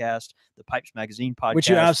podcast, the Pipes Magazine podcast, which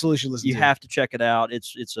you absolutely should listen to. You have to check it out.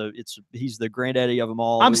 He's the granddaddy of them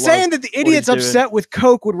all. I'm saying that the idiots upset with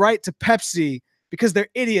Coke would write to Pepsi because they're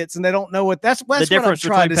idiots and they don't know what that's the what difference I'm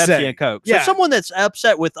trying between to Pepsi say. and Coke. Yeah. So someone that's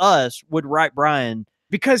upset with us would write Brian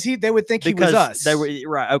because they would think he was us. They were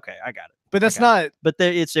right. Okay, I got it. But that's not. But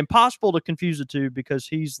it's impossible to confuse the two because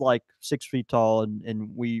he's like 6 feet tall and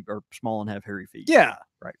we are small and have hairy feet. Yeah.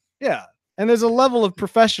 Right. Yeah. And there's a level of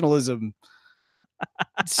professionalism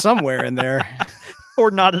somewhere in there.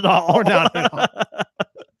 Or not at all. Or not at all.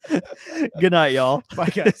 Good night, y'all. Bye,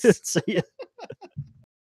 guys. See ya.